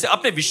की वजह से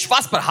अपने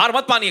विश्वास पर हार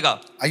मत मानिएगा.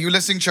 Are you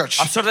listening, church?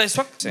 आप सुन रहे हैं इस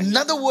वक्त?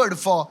 Another word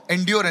for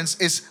endurance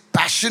is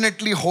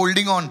passionately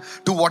holding on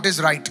to what is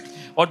right.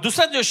 और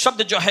दूसरा जो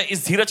शब्द जो है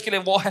इस धीरज के लिए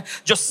वो है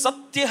जो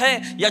सत्य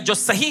है या जो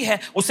सही है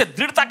उसे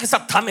दृढ़ता के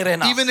साथ थामे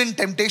रहना. Even in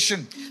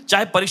temptation,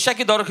 चाहे परीक्षा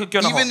की दौर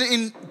क्यों ना हो, even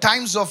in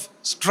times of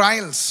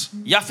trials,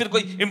 या फिर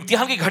कोई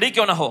इम्तिहान की घड़ी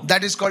क्यों ना हो,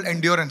 that is called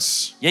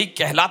endurance. यही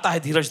कहलाता है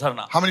धीरज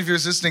धरना. How many of you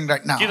are listening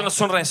right now? कितने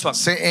सुन रहे हैं इस वक्त?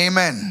 Say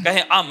amen.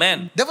 कहें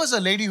आमेन. There was a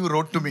lady who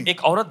wrote to me.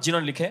 एक औरत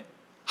जिन्होंने लिखे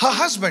her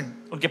husband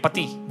उनके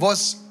पति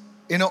was,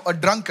 a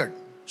drunkard.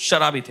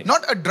 शराबी थे.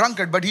 Not a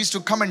drunkard, but he used to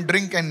come and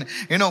drink and,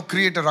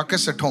 create a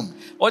ruckus at home.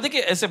 और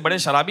देखिए ऐसे बड़े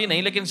शराबी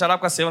नहीं, लेकिन शराब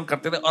का सेवन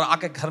करते थे और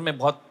आके घर में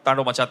बहुत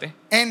तांडव मचाते.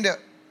 And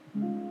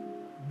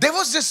there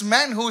was this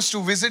man who used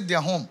to visit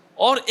their home.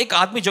 और एक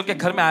आदमी जो कि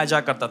घर में आया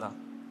जाया करता था.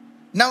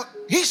 Now,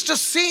 he used to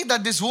see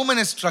that this woman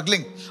is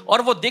struggling.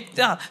 और वो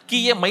देखता कि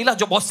ये महिला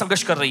जो बहुत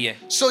संघर्ष कर रही है.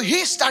 So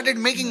he started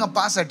making a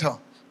pass at her.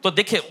 तो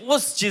देखिए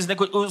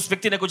उस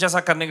व्यक्ति ने कुछ ऐसा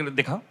करने के लिए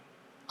देखा.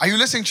 Are you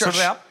listening, soon church?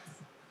 रहे आप?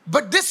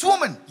 But this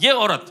woman, ये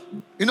औरत,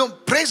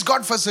 praise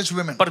God for such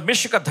women.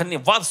 परमेश्वर का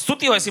धन्यवाद,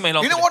 स्तुति हो ऐसी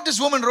महिलाओं You know के what this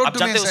woman wrote लिए. आप to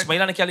me? जानते He हैं उस said,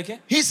 महिला ने क्या लिखे?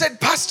 he said,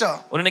 Pastor,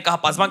 उन्होंने कहा,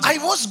 Paswan I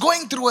ji, was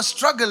going through a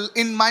struggle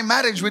in my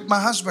marriage with my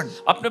husband.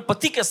 अपने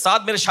पति के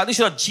साथ मेरे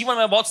शादीशुदा जीवन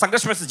में बहुत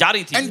संघर्ष में से जा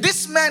रही थी. And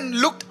this man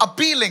looked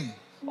appealing.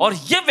 और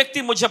ये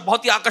व्यक्ति मुझे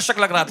बहुत ही आकर्षक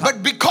लग रहा था.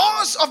 But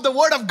because of the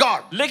word of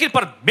God, लेकिन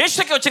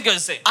परमेश्वर के वचन की वजह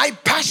से I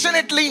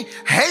passionately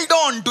held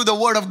on to the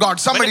word of God.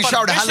 Somebody मैंने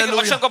shout परमेश्वर के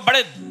वचन hallelujah. को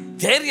बड़े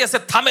धैर्य से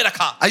थामे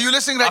रखा. Are you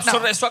listening आप right सुन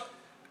now? रहे इस वक्त?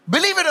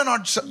 Believe it or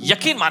not, sir,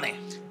 यकीन माने,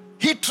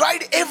 he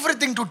tried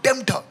everything to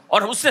tempt her.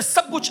 और उसने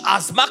सब कुछ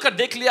आजमा कर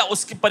देख लिया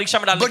उसकी परीक्षा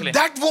में डालने के But लिए.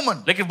 that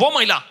woman, लेकिन वो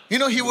महिला,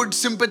 he would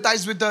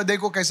sympathize with her.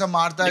 देखो कैसा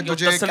मारता है लेकिन वो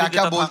तुझे, तसल्ली क्या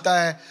क्या देता था. बोलता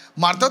है.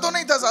 मारता तो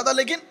नहीं था ज्यादा,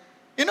 लेकिन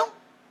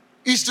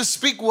he used to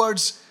speak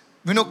words.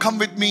 Come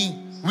with me.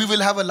 We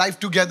will have a life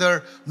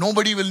together.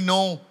 Nobody will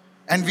know,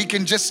 and we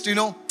can just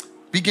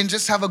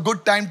have a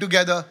good time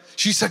together.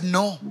 She said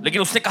no.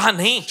 लेकिन उसने कहा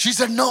नहीं. She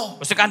said no.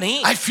 उसने कहा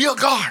नहीं, I fear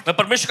God. मैं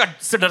परमेश्वर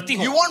से डरती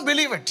You हूँ. won't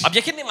believe it. आप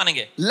यकीन नहीं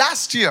मानेंगे,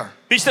 Last year,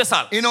 पिछले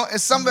साल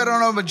somewhere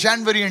around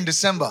January and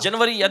December,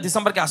 जनवरी या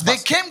दिसंबर के they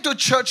आसपास came to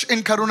church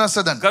in Karuna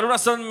Sadan. करुणा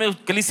सदन में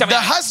कलीसिया में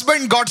The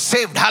husband got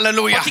saved.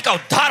 Hallelujah. पति का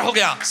उद्धार हो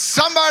गया.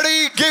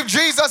 Somebody give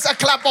Jesus a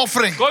clap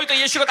offering. कोई तो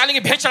यीशु को ताली की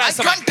भेंट चढ़ाए I इस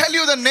समय. can't tell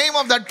you the name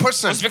of that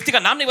person. उस व्यक्ति का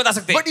नाम नहीं बता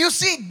सकते. But you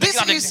see, this लेकिन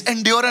आप is देखते हैं,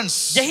 endurance.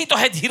 यही तो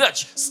है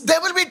धीरज. There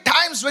will be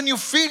times when you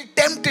feel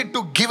tempted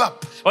to give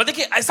up. और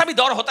देखिए ऐसा भी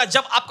दौर होता है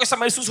जब आपको ऐसा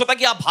महसूस होता है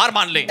कि आप हार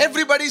मान लें.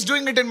 Everybody is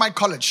doing it in my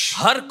college.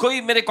 हर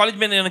कोई मेरे कॉलेज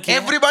में नहीं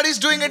किया. Everybody is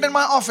doing it in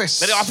my office.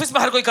 मेरे ऑफिस में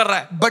हर कोई कर रहा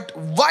है. But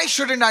why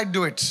shouldn't I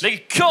do it?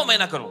 लेकिन क्यों मैं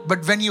ना करूं?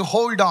 But when you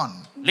hold on,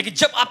 लेकिन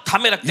जब आप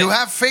थामे रखते you हैं,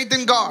 have faith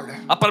in God,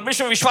 आप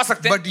परमेश्वर में विश्वास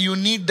रखते हैं, but you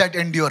need that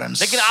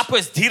endurance. लेकिन आपको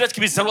इस धीरज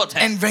की भी जरूरत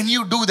है. And when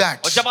you do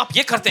that, और जब आप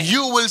ये करते हैं,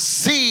 you will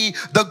see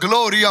the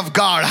glory of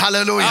God.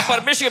 Hallelujah. आप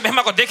परमेश्वर की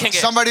महिमा को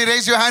देखेंगे. Somebody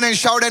raise your hand and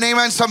shout an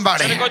amen,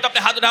 somebody. चलिए कोई तो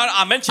अपने हाथ उठाए और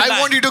आमेन I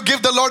चिल्लाए. want you to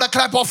give the Lord a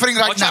clap offering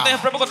और right चाहते हैं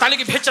now. प्रभु को ताली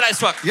की भेंट चढ़ाए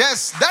इस वक्त.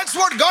 Yes, that's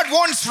what God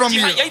wants from ji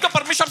you. हाँ, यही तो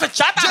परमेश्वर से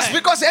चाहता Just है.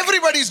 because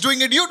everybody is doing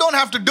it, you don't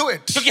have to do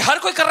it. क्योंकि हर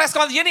कोई कर रहा है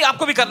इसका मतलब ये नहीं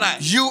आपको भी करना है.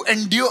 You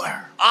endure.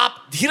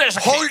 आप धीरज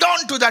रखें. Hold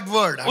on to that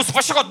word. उस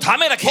वचन को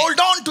थामे रखें. Hold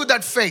on to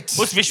that faith.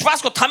 उस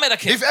विश्वास को थामे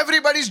रखें. If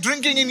everybody is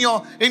drinking in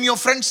your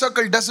friend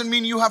circle, doesn't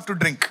mean you have to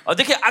drink. और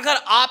देखिए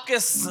अगर आपके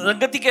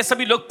संगति के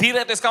सभी लोग पी रहे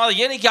हैं तो इसका मतलब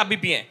ये नहीं कि आप भी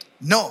पिएं.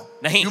 No.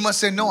 नहीं. You must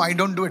say, no, I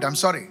don't do it. I'm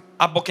sorry.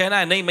 आप वो कहना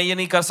है नहीं मैं ये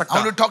नहीं कर I सकता.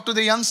 want to talk to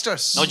the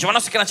youngsters. नौजवानों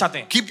से कहना चाहते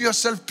हैं Keep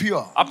yourself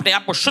pure. अपने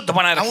आप को शुद्ध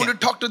बनाए I want to रखें.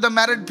 talk to the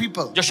married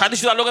people. जो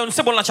शादीशुदा लोग हैं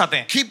उनसे बोलना चाहते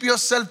हैं Keep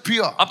yourself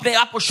pure. अपने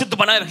आप को शुद्ध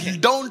बनाए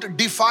रखें. Don't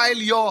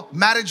defile your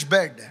marriage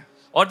bed.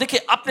 और देखिए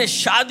अपने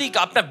शादी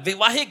का अपना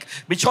वैवाहिक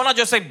बिछौना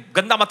जो से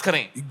गंदा मत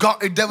करें.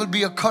 There will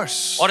be a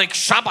curse. और एक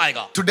शाप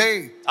आएगा.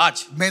 Today,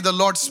 आज may the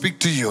Lord speak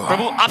to you.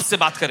 प्रभु आपसे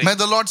बात करें. May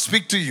the Lord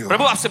speak to you.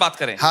 प्रभु आपसे बात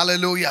करें.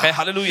 Hallelujah.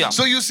 Hallelujah.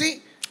 So you see,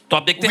 तो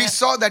आप देखते we हैं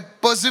saw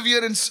that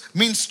perseverance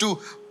means to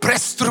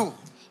press through.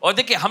 और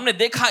देखिए हमने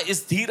देखा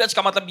इस धीरज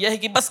का मतलब यह है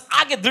कि बस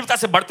आगे दृढ़ता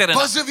से बढ़ते रहना.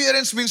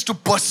 Perseverance means to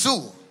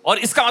pursue. और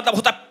इसका मतलब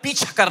होता है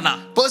पीछा करना.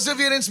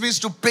 Perseverance means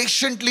to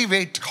patiently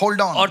wait,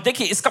 hold on. और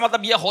देखिए इसका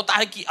मतलब यह होता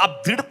है कि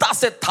आप दृढ़ता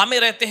से थामे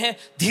रहते हैं,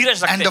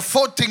 धीरज रखते And the हैं.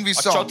 fourth thing we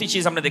और saw, चौथी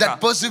चीज हमने देखा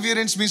that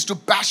perseverance means to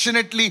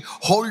passionately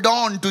hold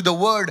on to the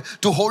word,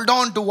 to hold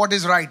on to what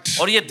is right.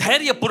 और ये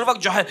धैर्य पूर्वक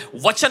जो है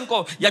वचन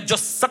को या जो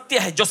सत्य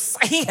है जो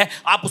सही है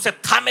आप उसे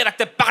थामे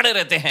रखते पकड़े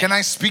रहते हैं. Can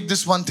I speak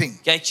this one thing?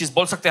 क्या एक चीज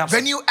बोल सकते हैं आप?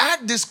 When you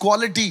add this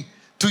quality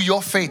to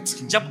your faith,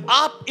 जब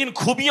आप इन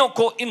खूबियों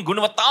को इन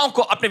गुणवत्ताओं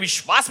को अपने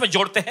विश्वास में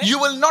जोड़ते हैं you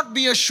will not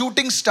be a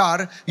shooting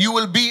star, you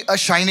will be a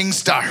shining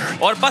star.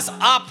 और बस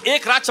आप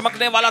एक रात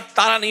चमकने वाला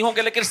तारा नहीं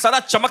होंगे लेकिन सदा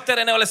चमकते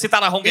रहने वाले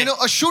सितारा होंगे.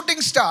 A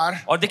shooting star,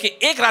 और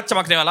देखिए एक रात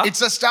चमकने वाला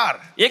it's a star,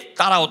 एक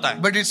तारा होता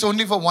है but it's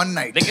only for one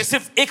night. लेकिन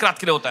सिर्फ एक रात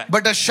के लिए होता है.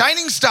 But a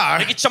shining star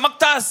लेकिन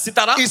चमकता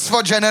सितारा is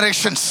for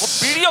generations.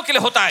 पीढ़ियों के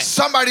लिए होता है.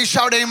 Somebody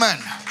shout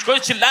amen. कोई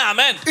चिल्लाए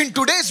आमेन. In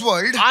today's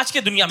world, आज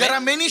के दुनिया में there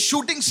are many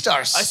shooting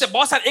stars. ऐसे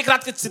बहुत सारे एक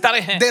रात के सितारे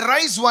हैं They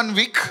rise one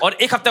week और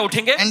एक हफ्ते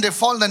उठेंगे and they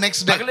fall the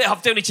next day. अगले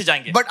हफ्ते नीचे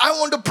जाएंगे. But I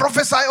want to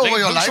prophesy over लेकिन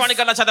your भविष्यवाणी life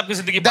करना चाहते हैं आपकी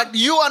जिंदगी पर that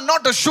you are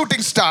not a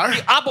shooting star.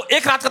 आप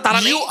एक रात का तारा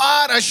You नहीं,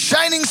 are a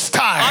shining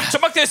star आप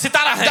चमकते हुए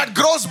सितारा है that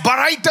grows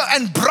brighter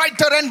and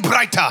brighter and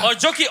brighter. और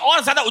जो कि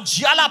और ज्यादा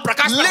उजियाला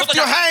प्रकाश में Lift होता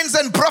your जाता है. hands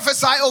and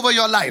prophesy over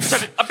your life.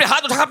 अपने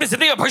हाथ उठाकर अपनी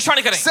जिंदगी में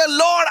भविष्यवाणी करें Say,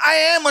 Lord, I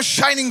am a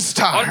shining और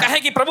star. कहें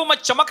कि प्रभु मैं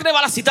चमकने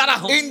वाला सितारा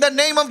हूँ In the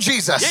name of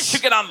Jesus. यीशु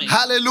के नाम में.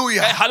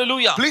 Hallelujah.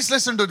 Hallelujah. Please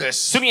listen to this.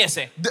 सुनिए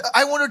इसे.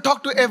 I want to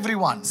talk to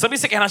everyone. सभी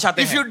से कहना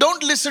चाहते If you हैं,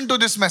 don't listen to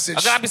this message,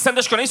 अगर आप इस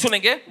संदेश को नहीं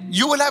सुनेंगे,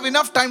 you will have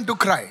enough time to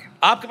cry.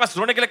 आपके पास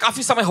रोने के लिए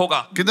काफी समय होगा.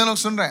 कितने लोग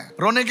सुन रहे हैं?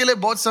 रोने के लिए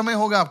बहुत समय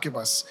होगा आपके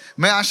पास.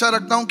 मैं आशा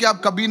रखता हूं कि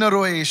आप कभी न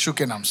रोए यीशु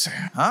के नाम से.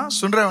 हाँ,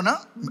 सुन रहे हो ना?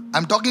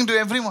 I'm talking to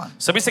everyone.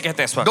 सभी से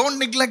कहते हैं इस वक्त. Don't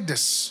neglect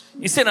this.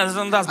 इसे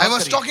नजरअंदाज I मत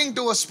was करिए. talking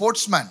to a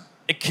sportsman.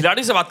 एक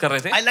खिलाड़ी से बात कर रहे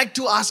थे. I like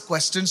to ask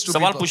questions to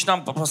सवाल people. पूछना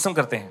हम पसंद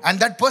करते हैं. And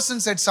that person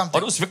said और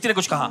something. उस व्यक्ति ने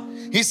कुछ कहा.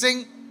 He's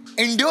saying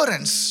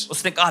endurance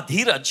उसने कहा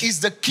धीरज is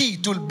the key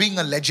to being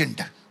a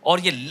legend. और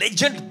ये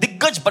लेजेंड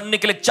दिग्गज बनने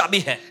के लिए एक चाबी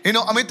है. You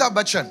know, Amitabh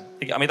Bachchan,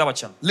 ठीक है, Amitabh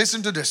Bachchan,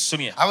 listen to this.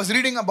 सुनिए. I was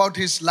reading about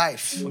his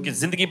life. उनकी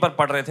जिंदगी पर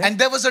पढ़ रहे थे. And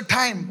there was a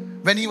time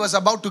when he was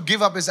about to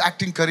give up his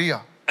acting career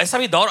ऐसा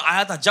भी दौर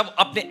आया था जब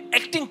अपने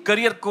एक्टिंग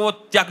करियर को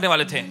त्यागने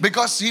वाले थे.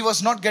 because he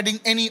was not getting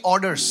any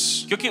orders.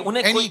 क्योंकि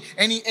उन्हें कोई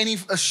Any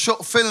show,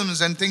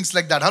 films and things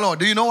like that. Hello,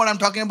 do you know what I'm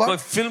talking कोई about?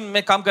 फिल्म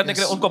में काम करने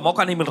के लिए उनको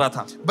मौका नहीं मिल रहा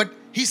था. But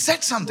he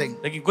said something.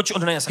 लेकिन कुछ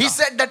उन्होंने ऐसा He कहा.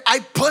 said that I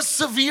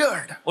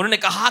persevered. उन्होंने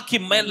कहा कि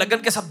मैं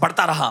लगन के साथ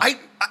बढ़ता रहा.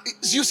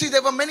 You see,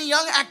 there were many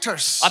young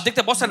actors आप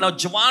देखते हैं बहुत सारे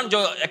नौजवान जो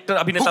एक्टर who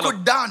अभिनेता लोग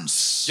could dance,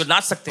 जो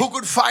नाच सकते who हैं,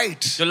 could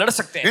fight. जो लड़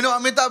सकते You हैं. know,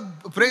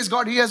 Amitabh, praise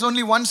God, he has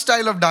only one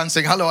style of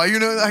dancing. Hello, you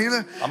know.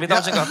 Amitabh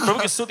Bachchan का प्रभु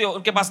की स्तुति हो,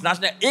 उनके पास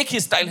नाचने एक ही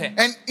स्टाइल है.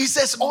 And he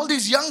says all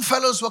these young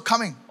fellows were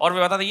coming. और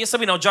वे बताते हैं ये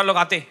सभी नौजवान लोग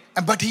आते,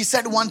 But he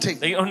said one thing.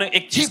 लेकिन उन्होंने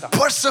एक He चीज कहा,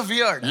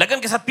 persevered. लगन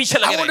के साथ पीछे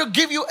I लगे want to रहे.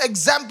 give you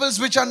examples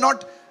which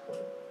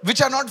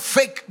are not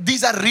fake.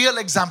 These are real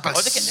और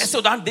examples. देखिए ऐसे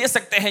उदाहरण दे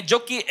सकते हैं जो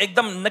कि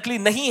एकदम नकली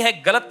नहीं है,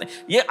 गलत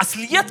नहीं. ये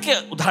असलियत के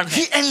उदाहरण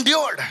He हैं.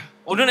 endured.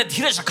 उन्होंने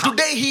धीरज रखा.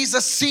 Today he is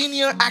a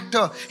senior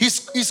actor.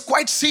 He's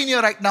quite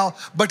senior right now,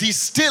 but he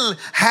still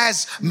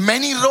has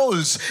many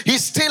roles. He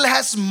still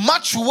has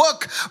much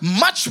work,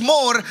 much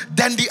more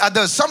than the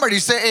others. Somebody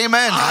say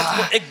amen. आज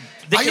वो एक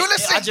Are you देखिए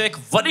listening? आज एक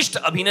वरिष्ठ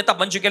अभिनेता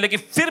बन चुके हैं, लेकिन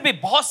फिर भी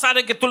बहुत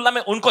सारे की तुलना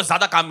में उनको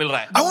ज्यादा काम मिल रहा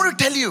है. I want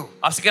to tell you,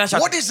 आपसे कहना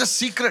चाहता what हूं, is the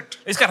secret?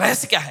 इसका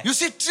रहस्य क्या है? You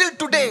see, till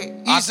today,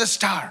 he is a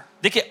star.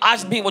 देखिए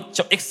आज भी वो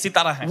एक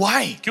सितारा है.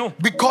 Why? क्यों?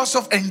 Because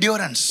of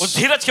endurance. वो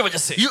धीरज की वजह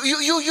से.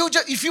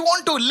 If you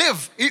want to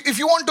live, if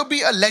you want to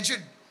be a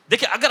legend,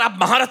 देखिए अगर आप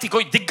महारथी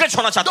कोई दिग्गज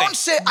होना चाहते don't हैं,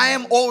 say I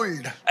am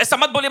old. ऐसा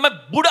मत बोलिए मैं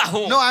बूढ़ा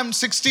हूँ. No, I'm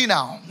 60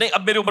 now. नहीं,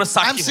 अब मेरी उम्र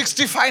 60 I'm की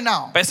 65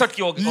 now. 65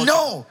 की होगी.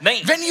 No.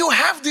 नहीं, When you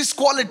have this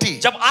quality,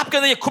 जब आपके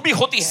अंदर ये खूबी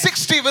होती है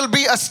 60 will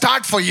be a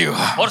start for you.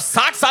 और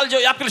 60 साल जो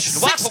है आपके लिए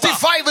शुरुआत होगा,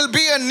 65 will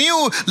be a new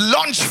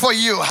launch for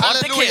you. और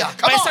देखिए Hallelujah.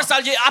 Come 65 on.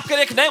 साल जो है आपके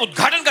लिए एक नए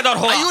उद्घाटन का दौर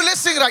Are होगा. you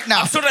listening right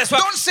now? आप सुन रहे हैं इस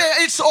वक्त? Don't say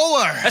it's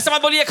over. ऐसा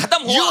मत बोलिए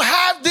खत्म You हुआ.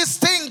 have this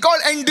thing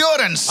called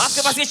endurance.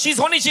 आपके पास ये चीज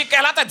होनी चाहिए,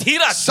 कहलाता है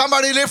धीरज.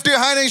 Somebody lift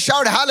your hand and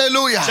shout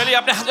hallelujah. चलिए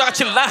अपने हाथ लगा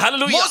चिल्लाएं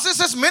hallelujah.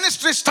 Moses'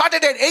 ministry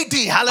started at 80. अब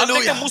देखते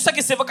Hallelujah. हैं मूसा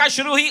की सेवकाई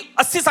शुरू हुई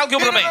 80 साल की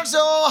He उम्र did में. not say,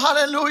 oh,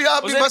 hallelujah.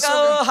 उसने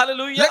कहा,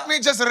 hallelujah. Let me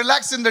just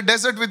relax in the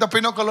desert with a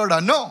pina colada.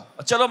 No.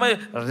 चलो मैं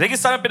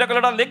रेगिस्तान में पिना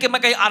कलड़ा लेके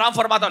मैं कहीं आराम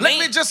फरमाता हूं. Let me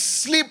नहीं.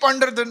 just sleep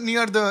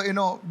near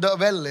the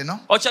well,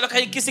 और चलो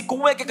कहीं किसी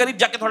कुएं के करीब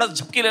जाके थोड़ा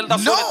झपकी ले लेता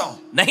हूं, सो लेता हूं.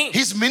 No. नहीं.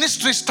 His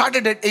ministry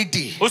started at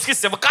 80. उसकी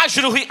सेवकाई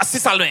शुरू हुई 80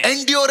 साल में.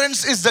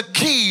 Endurance is the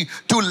key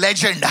to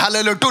legend.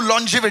 Hallelujah. To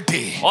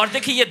longevity. और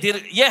देखिए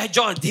ये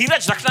जो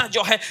धीरज रखना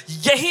जो है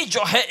यही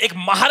जो है एक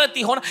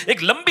महारथी होना,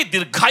 एक लंबी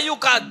दीर्घायु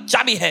का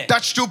चाबी है.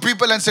 Touch two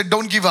people and say,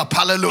 don't give up.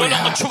 दोनों को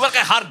Hallelujah. छू करके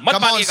हार मत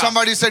Come on, मानिएगा.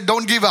 somebody said,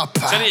 don't give up.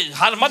 चलिए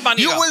हार मत You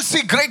मानिएगा. will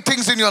see great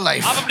things in your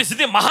life. आप अपनी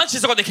जिंदगी में महान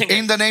चीजों को देखेंगे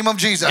In the name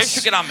of Yeshu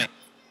Jesus. के नाम में.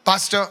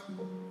 Pastor,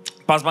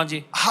 Paswan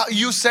ji,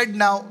 you said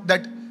now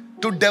that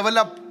to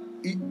develop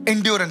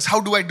endurance, how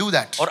do I do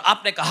that? और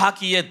आपने कहा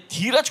कि ये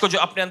धीरज को जो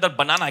अपने अंदर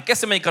बनाना है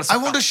कैसे मैं कर I सकता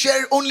want हूं? to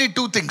share only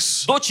two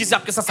things. दो चीजें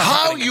आपके साथ साझा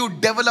How करेंगे. you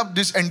develop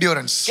this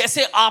endurance.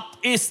 कैसे आप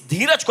इस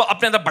धीरज को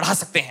अपने अंदर बढ़ा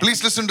सकते हैं.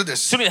 Please listen to this.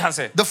 सुनिए ध्यान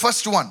से. The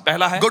first one.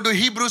 पहला है, Go to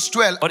Hebrews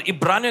 12. और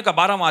इब्रानियों का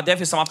 12वां अध्याय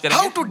फिर समाप्त How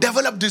करेंगे. to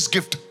develop this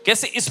gift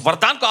कैसे इस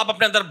वरदान को आप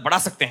अपने अंदर बढ़ा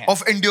सकते हैं,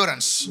 of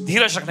endurance.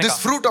 धीरज रखने This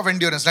का. fruit of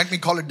endurance. Let me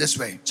call it this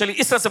way. चलिए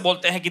इस तरह से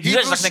बोलते हैं कि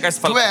धीरज Hebrews रखने का इस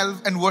फल. 12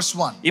 and verse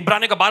 1.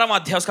 इब्रानियों का 12वां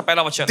अध्याय उसका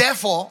पहला वचन.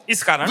 Therefore,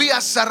 इस कारण we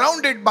are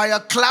surrounded by a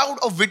cloud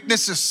of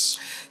witnesses.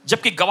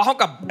 जबकि गवाहों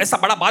का ऐसा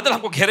बड़ा बादल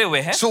हमको घेरे हुए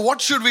हैं, So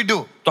what should we do?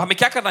 तो हमें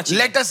क्या करना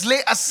चाहिए? Let us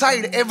lay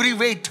aside every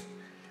weight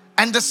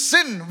and the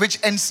sin which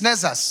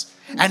ensnares us,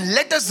 and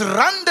let us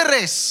run the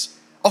race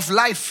of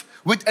life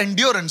with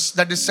endurance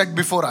that is set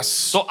before us.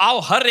 तो आओ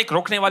हर एक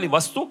रोकने वाली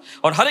वस्तु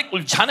और हर एक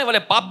उलझाने वाले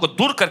पाप को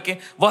दूर करके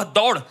वह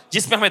दौड़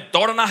जिसमें हमें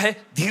दौड़ना है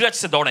धीरज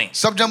से दौड़ें.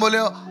 सब जन बोले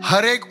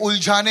हर एक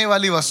उलझाने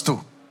वाली वस्तु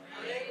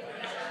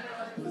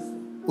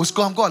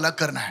उसको हमको अलग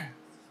करना है.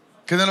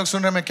 कितने लोग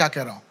सुन रहे हैं मैं क्या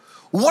कह रहा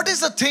हूं? What is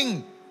the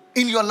thing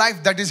in your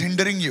life that is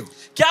hindering you?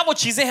 क्या वो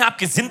चीजें हैं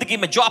आपकी जिंदगी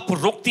में जो आपको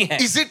रोकती हैं?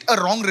 Is it a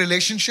wrong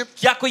relationship?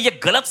 क्या कोई ये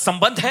गलत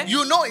संबंध है?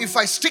 You know, if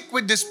I stick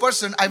with this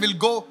person, I will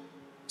go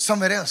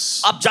somewhere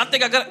else. आप जानते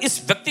हैं कि अगर इस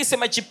व्यक्ति से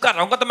मैं चिपका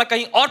रहूंगा तो मैं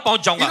कहीं और पहुंच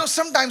You जाऊंगा. know,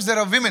 sometimes there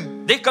are women,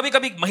 देख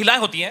कभी-कभी महिलाएं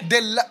होती हैं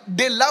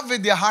they love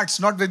with their hearts,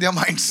 not with their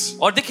minds.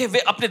 और देखिए वे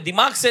अपने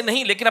दिमाग से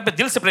नहीं लेकिन अपने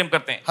दिल से प्रेम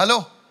करते हैं.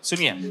 Hello?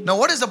 सुनिए, Now,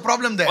 what is the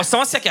problem there? और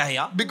समस्या क्या है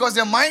यहाँ? Because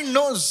their mind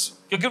knows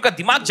क्योंकि उनका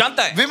दिमाग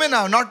जानता है women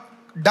are not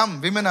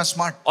dumb, women are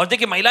smart. और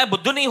देखिए महिलाएं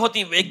बुद्धू नहीं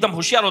होती, वे एकदम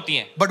होशियार होती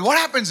हैं। But what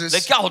happens is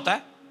लेकिन क्या होता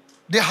है,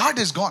 their heart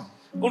is gone.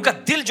 उनका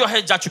दिल जो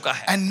है जा चुका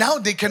है And now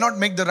they cannot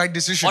make the right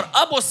decision. और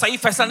अब वो सही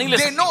फैसला नहीं ले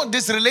They सकती know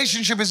this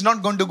relationship is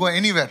not going to go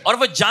anywhere. और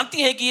वो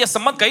जानती है कि ये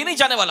संबंध कहीं नहीं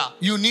जाने वाला।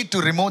 You need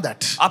to remove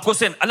that. आपको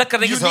उसे अलग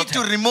करने की You need जरूरत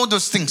to है, remove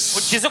those उन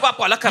things. चीजों को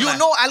आपको अलग करना You है।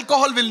 know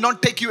alcohol will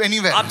not take you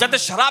anywhere. आप जानते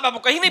हैं शराब आपको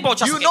कहीं नहीं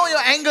पहुंचा You सकेगी। know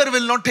your anger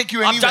will not take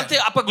you आप anywhere. जानते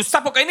हैं आपका गुस्सा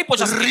आपको कहीं नहीं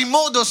पहुंचा सकेगी।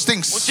 Remove those उन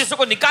things. चीजों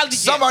को निकाल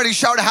दीजिए, Somebody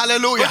shout तो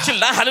hallelujah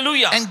चिल्लाएं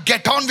hallelujah and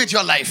get on with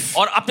your life.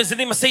 और अपनी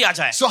जिंदगी में सही आ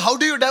जाए। So how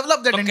do you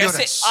develop that तो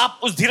कैसे endurance? आप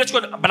उस धीरज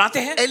को बनाते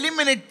हैं?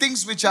 Eliminate things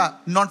which are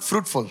not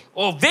fruitful.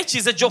 वो वे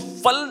चीजें जो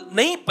फल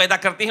नहीं पैदा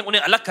करती हैं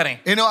उन्हें अलग करें।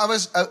 You know, I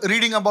was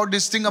reading about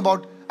this thing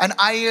about an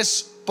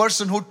IAS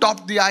person who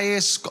topped the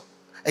IAS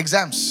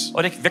exams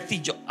और एक व्यक्ति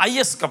जो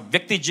आईएएस का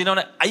व्यक्ति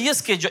जिन्होंने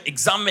आईएएस के जो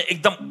एग्जाम में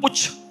एकदम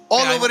उच्च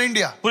all over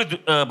India. पूरे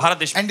भारत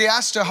देश में, And they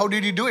asked her, how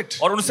did you do it?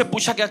 और उनसे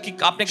पूछा गया कि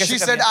आपने कैसे She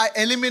कर said, लिया?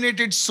 I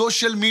eliminated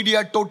social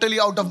media totally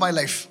out of my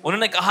life.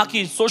 उन्होंने कहा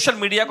कि सोशल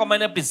मीडिया को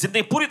मैंने अपनी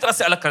जिंदगी पूरी तरह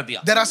से अलग कर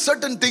दिया। There are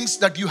certain things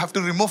that you have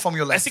to remove from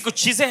your life. ऐसी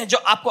कुछ चीजें हैं जो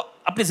आपको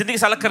अपनी जिंदगी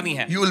से अलग करनी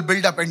है। You will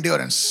build up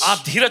endurance.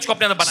 आप धीरज को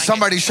अपने अंदर बनाएंगे।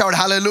 Somebody shout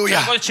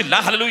hallelujah. कोई चिल्ला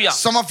hallelujah.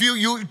 Some of you,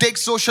 you take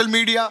social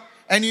media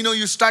and you know,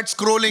 you start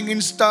scrolling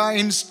Insta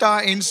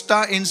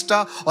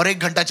और 1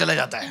 घंटा चला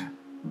जाता है।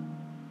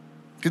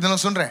 कितने लोग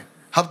सुन रहे हैं?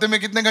 हफ्ते में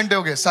कितने घंटे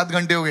हो गए? 7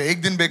 घंटे हो गए।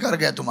 एक दिन बेकार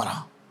गया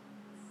तुम्हारा।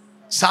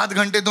 7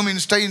 घंटे तुम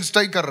इंस्टा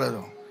ही कर रहे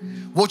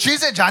हो। वो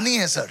चीजें जानी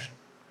है sir.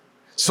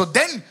 So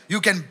then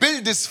you can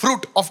build this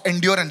fruit of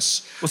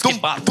endurance. उसके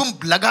बाद तुम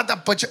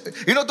लगातार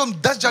you know, तुम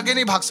 10 जगह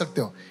नहीं भाग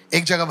सकते हो,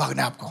 एक जगह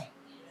भागना है आपको।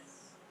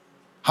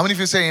 How many of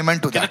you say amen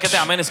to कितने that? कहते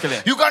हैं आमीन इसके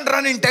लिए? You can't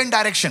run in 10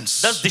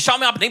 directions. 10 दिशाओं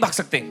में आप नहीं भाग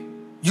सकते,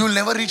 You will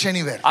never reach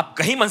anywhere. आप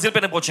कहीं मंजिल पे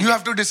नहीं You पहुंचेंगे।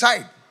 have to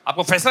decide,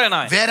 आपको फैसला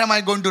लेना है where am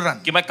I going to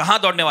run? कि मैं कहाँ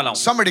दौड़ने वाला हूँ।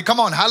 Somebody, come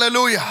on,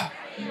 hallelujah.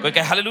 कोई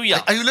कहे hallelujah.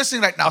 Are you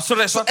listening right now? आप सुन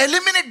रहे हैं So sir?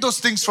 eliminate those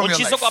things from उन your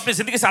चीजों को life. अपनी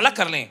जिंदगी से अलग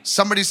कर लें।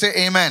 Somebody say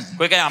amen.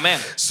 कोई कहे आमीन।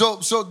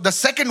 So the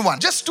second one,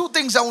 just 2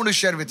 things I want to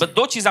share with बस you.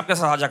 2 चीज आपके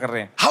साथ साझा कर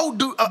रहे हैं। How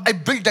do I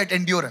build that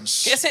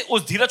endurance? कैसे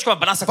उस धीरज को मैं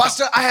बना सकता हूँ?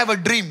 Pastor, I have a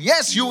dream.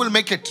 Yes, you will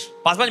make it.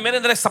 Paswan मेरे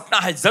अंदर एक सपना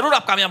है, जरूर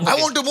आप कामयाब I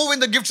होंगे। want to move in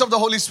the gifts of the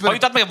Holy Spirit.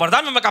 पवित्र आत्मा के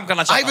वरदान में मैं काम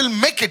करना I चाहता will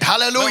हूँ। make it. मैं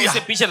Hallelujah.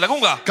 उसके पीछे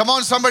लगूंगा। Come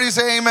on, somebody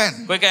say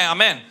amen. कोई कहे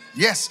आमीन।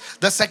 Yes.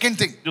 The second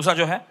thing, दूसरा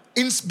जो है,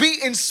 be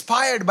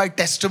inspired by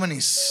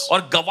testimonies.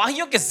 और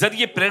गवाहियों के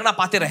जरिए प्रेरणा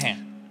पाते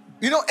रहें।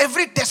 You know,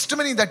 every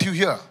testimony that you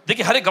hear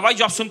देखिए हर एक गवाही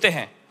जो आप सुनते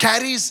हैं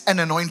carries an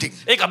anointing.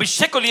 एक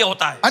अभिषेक को लिए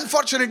होता है।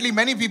 Unfortunately,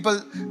 many people,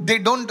 they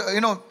don't,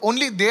 you know,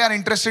 only they are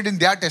interested in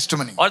their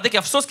testimony. और देखिए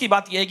अफसोस की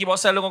बात यह है कि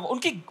बहुत सारे लोगों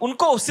को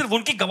उनको सिर्फ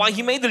उनकी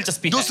गवाही में ही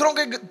दिलचस्पी है। दूसरों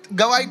के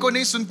गवाही को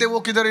नहीं सुनते, वो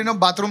किधर you know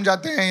बाथरूम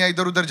जाते हैं या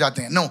इधर उधर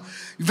जाते हैं. No,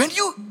 when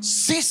you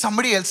see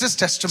somebody else's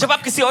testimony, जब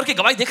आप किसी और की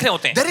गवाही देख रहे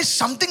होते हैं, there is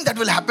something that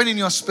will happen in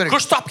your spirit,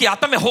 कुछ तो आपकी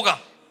आत्मा में होगा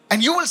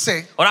and you will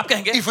say, और आप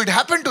कहेंगे if it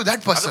happened to that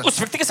अगर person, उस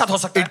व्यक्ति के साथ हो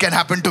सकता it है can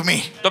happen to me.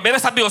 तो मेरे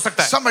साथ भी हो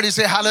सकता है। Somebody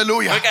say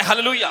hallelujah. कोई कहे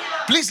hallelujah.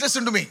 Please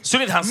listen to me.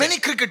 सुनिए ध्यान से। Many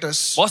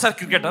cricketers, बहुत सारे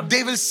cricketer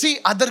they will see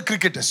other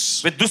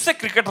cricketers. वे दूसरे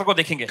क्रिकेटर को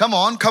देखेंगे। Come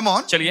on, come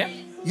on.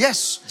 चलिए,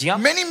 Yes. जी हाँ।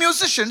 Many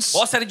musicians,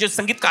 बहुत सारे जो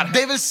संगीतकार हैं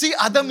they will see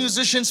other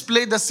musicians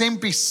play the same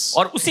piece.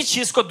 और उसी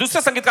चीज को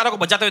दूसरे संगीतकारों को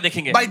बजाते हुए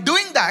देखेंगे By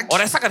doing that,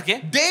 और ऐसा करके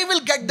they will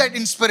get that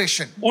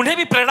inspiration उन्हें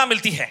भी प्रेरणा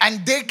मिलती है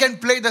and they can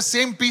play the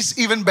same piece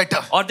even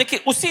better. और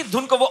देखिए उसी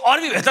धुन को वो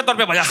और भी बेहतर तौर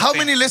पे बजा How सकते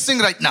हैं। many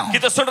listening right now? कि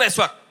तो सुन रहे हैं इस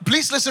वक्त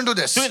Please listen to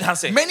this. सुनिए ध्यान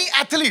से। Many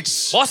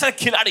athletes, बहुत सारे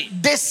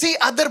खिलाड़ी they see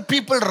other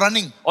people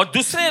running. और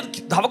दूसरे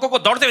धावकों को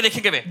दौड़ते हुए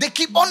देखेंगे वे They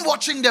keep on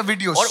watching their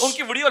videos और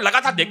उनकी वीडियो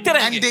लगातार देखते and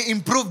रहेंगे they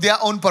improve their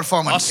own और फिर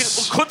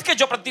performance. खुद के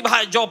जो प्रतिभा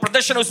है जो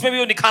प्रदर्शन है उसमें भी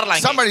वो निखार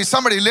लाएंगे।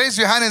 Somebody raise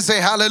your hand and say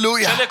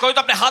hallelujah. चलिए कोई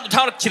तो अपने हाथ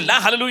उठाए और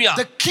चिल्लाए hallelujah.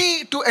 The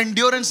key to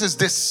endurance is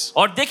this.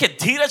 और देखिए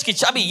धीरज की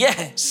चाबी ये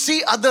है, See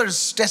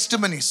others'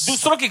 testimonies.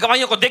 दूसरों की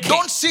गवाहियों को देखें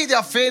Don't see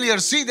their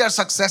failures, see their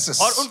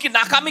successes. और उनकी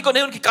नाकामी को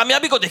नहीं उनकी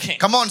कामयाबी को देखें।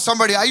 Come on,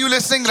 somebody, are you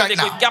listening right चलिए,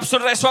 कोई now? क्या आप सुन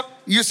रहे हैं इस वक्त?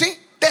 You see,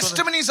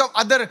 testimonies of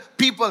other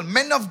people,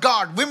 men of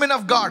God, women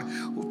of God,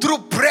 through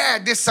prayer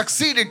they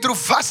succeeded, through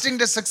fasting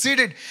they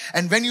succeeded.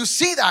 And when you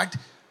see that,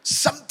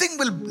 something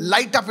will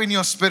light up in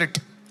your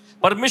spirit.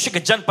 परमेश्वर के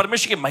जन,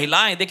 परमेश्वर की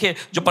महिलाएं, देखिए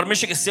जो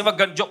परमेश्वर के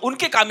सेवकगण, जो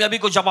उनके कामयाबी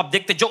को जब आप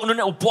देखते हैं, जो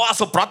उन्होंने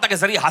उपवास और प्रार्थना के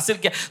जरिए हासिल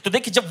किया, तो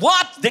देखिए जब वो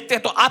आप देखते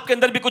हैं तो आपके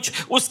अंदर भी कुछ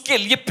उसके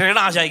लिए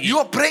प्रेरणा आ जाएगी। You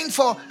are praying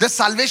for the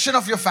salvation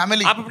of your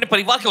family. आप अपने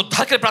परिवार के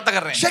उद्धार के लिए प्रार्थना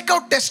कर रहे हैं Check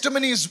out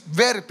testimonies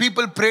where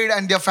people prayed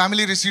and their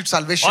family received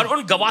salvation. और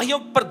उन गवाहियों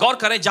पर गौर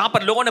करें जहां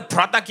पर लोगों ने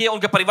प्रार्थना की,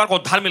 उनके परिवार को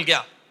उद्धार मिल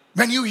गया।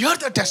 When you hear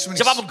the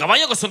testimonies, जब आप उन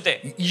गवाहियों को सुनते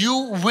हैं, you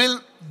will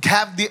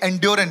have the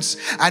endurance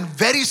and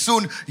very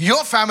soon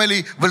your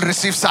family will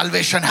receive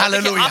salvation. देखिए,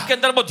 Hallelujah. आपके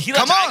अंदर वो धीरज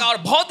Come on. आएगा और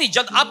बहुत ही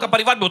जल्द आपका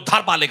परिवार भी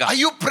उद्धार पा लेगा। Are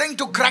you praying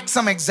to crack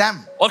some exam?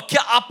 और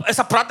क्या आप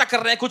ऐसा प्रार्थना कर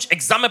रहे हैं कुछ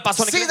एग्जाम में पास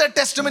होने के See लिए? the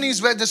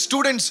testimonies where the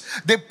students,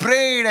 they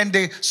prayed and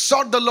they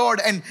sought the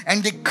Lord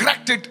and they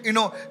cracked it, you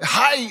know,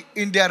 high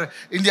in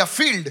their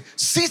field.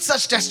 See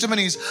such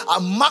testimonies.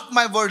 Mark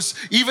my words,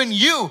 even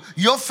you,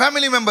 your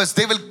family members,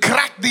 they will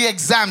crack the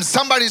exam.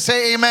 Somebody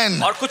say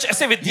amen. और कुछ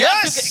ऐसे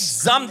विद्यार्थियों Yes. के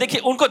exam देखिए,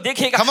 उनको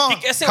देखिएगा देखेगा Come on,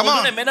 कि कैसे come on.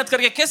 उन्होंने मेहनत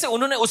करके कैसे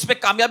उन्होंने उस पे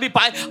कामयाबी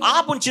पाए।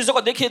 आप उन चीजों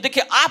को देखिए,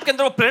 देखिए आपके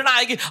अंदर वो प्रेरणा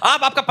आएगी,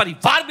 आप आपका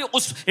परिवार भी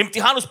उस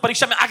इम्तिहान उस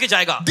परीक्षा में आगे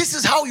जाएगा। This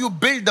is how you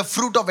build the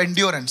fruit of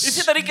endurance.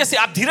 इसी तरीके से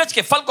आप धीरज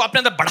के फल को अपने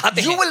अंदर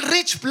बढ़ाते You हैं will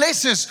reach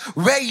places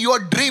where your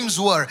dreams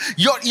were.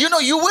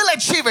 You will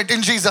achieve it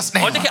in Jesus'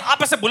 name. और देखिए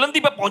आप ऐसे बुलंदी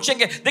पे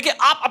पहुंचेंगे। देखिए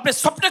आप अपने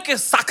स्वप्न के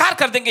साकार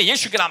कर देंगे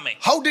यीशु के नाम में।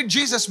 How did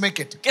Jesus make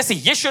it? कैसे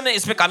यीशु ने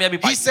इसमें कामयाबी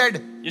He पाई?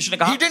 said, यीशु ने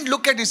कहा he didn't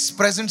look at his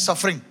present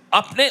suffering,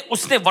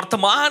 उसने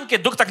वर्तमान के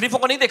दुख तकलीफों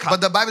को नहीं देखा,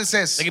 but the Bible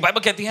says लेकिन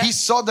बाइबल कहती है he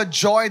saw the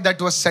joy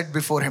that was set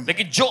before him.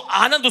 लेकिन जो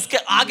आनंद उसके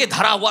आगे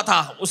धरा हुआ था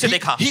उसे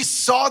देखा, He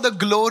saw the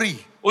glory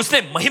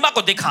उसने महिमा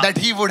को देखा that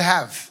he would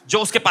have, जो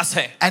उसके पास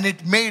है, and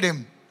it made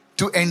him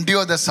to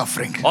endure the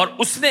suffering. और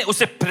उसने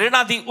उसे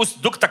प्रेरणा दी उस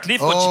दुख तकलीफ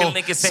को Oh,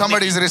 झेलने की।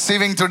 somebody is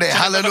receiving today.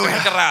 ग्रहण कर रहा है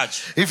Hallelujah. आज।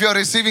 If you're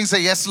receiving, say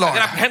yes, Lord.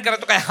 अगर आप ग्रहण करें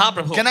तो कहें हाँ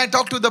प्रभु। Can I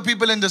talk to the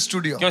people in the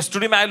studio? क्या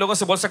स्टूडियो में आए लोगों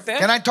से बोल सकते हैं?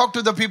 Can I talk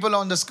to the people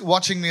on this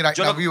watching me right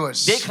जो now, लोग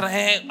viewers? देख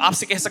रहे हैं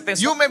आपसे कह सकते हैं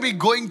You may be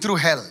going through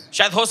hell.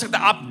 शायद हो सकता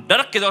है आप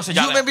नरक के दौर से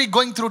जा You रहे may हैं, be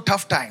going through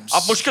tough times.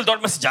 आप मुश्किल दौर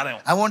में से जा रहे हो,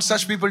 I want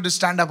such people to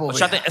stand up over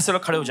चाहते here. हैं ऐसे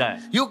लोग खड़े हो जाएं,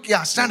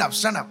 Yeah, stand up,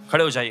 stand up.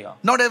 खड़े हो जाइएगा।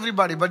 Not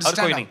everybody, but her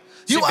stand कोई up. नहीं,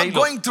 You सिर्फ are यही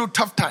लोग। going through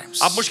tough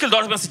times. आप मुश्किल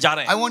दौर में से जा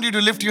रहे I हैं want you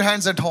to lift your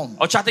hands at home.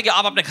 और चाहते हैं कि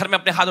आप अपने घर में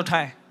अपने हाथ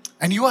उठाएं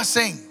And you are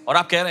saying, और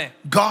आप कह रहे हैं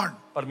God,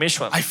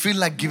 परमेश्वर I feel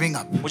like giving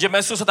up. मुझे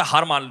महसूस होता है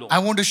हार मान लो। I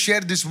want to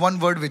share this one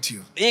word with you.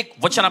 एक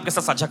वचन आपके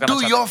साथ साझा करना To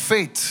चाहता your हूं,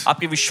 faith,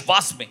 आपके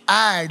विश्वास में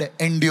add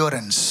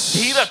endurance.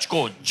 धीरज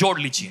को जोड़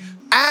लीजिए।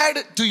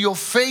 Add to your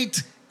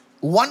faith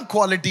one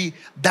quality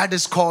that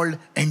is called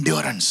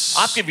endurance.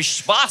 आपके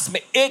विश्वास में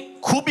एक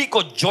खूबी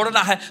को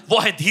जोड़ना है, वो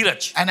है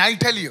धीरज। And I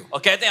tell you, और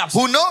कहते हैं आप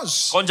who knows?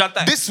 कौन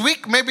जानता है? This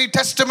week may be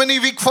testimony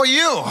week for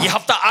you. ये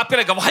हफ्ता आपके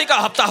लिए गवाही का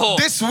हफ्ता हो,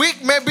 This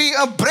week may be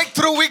a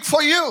breakthrough week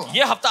for you.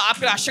 ये हफ्ता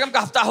आपके लिए आशीर्वाद का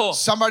हफ्ता हो।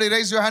 Somebody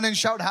raise your hand and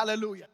shout hallelujah.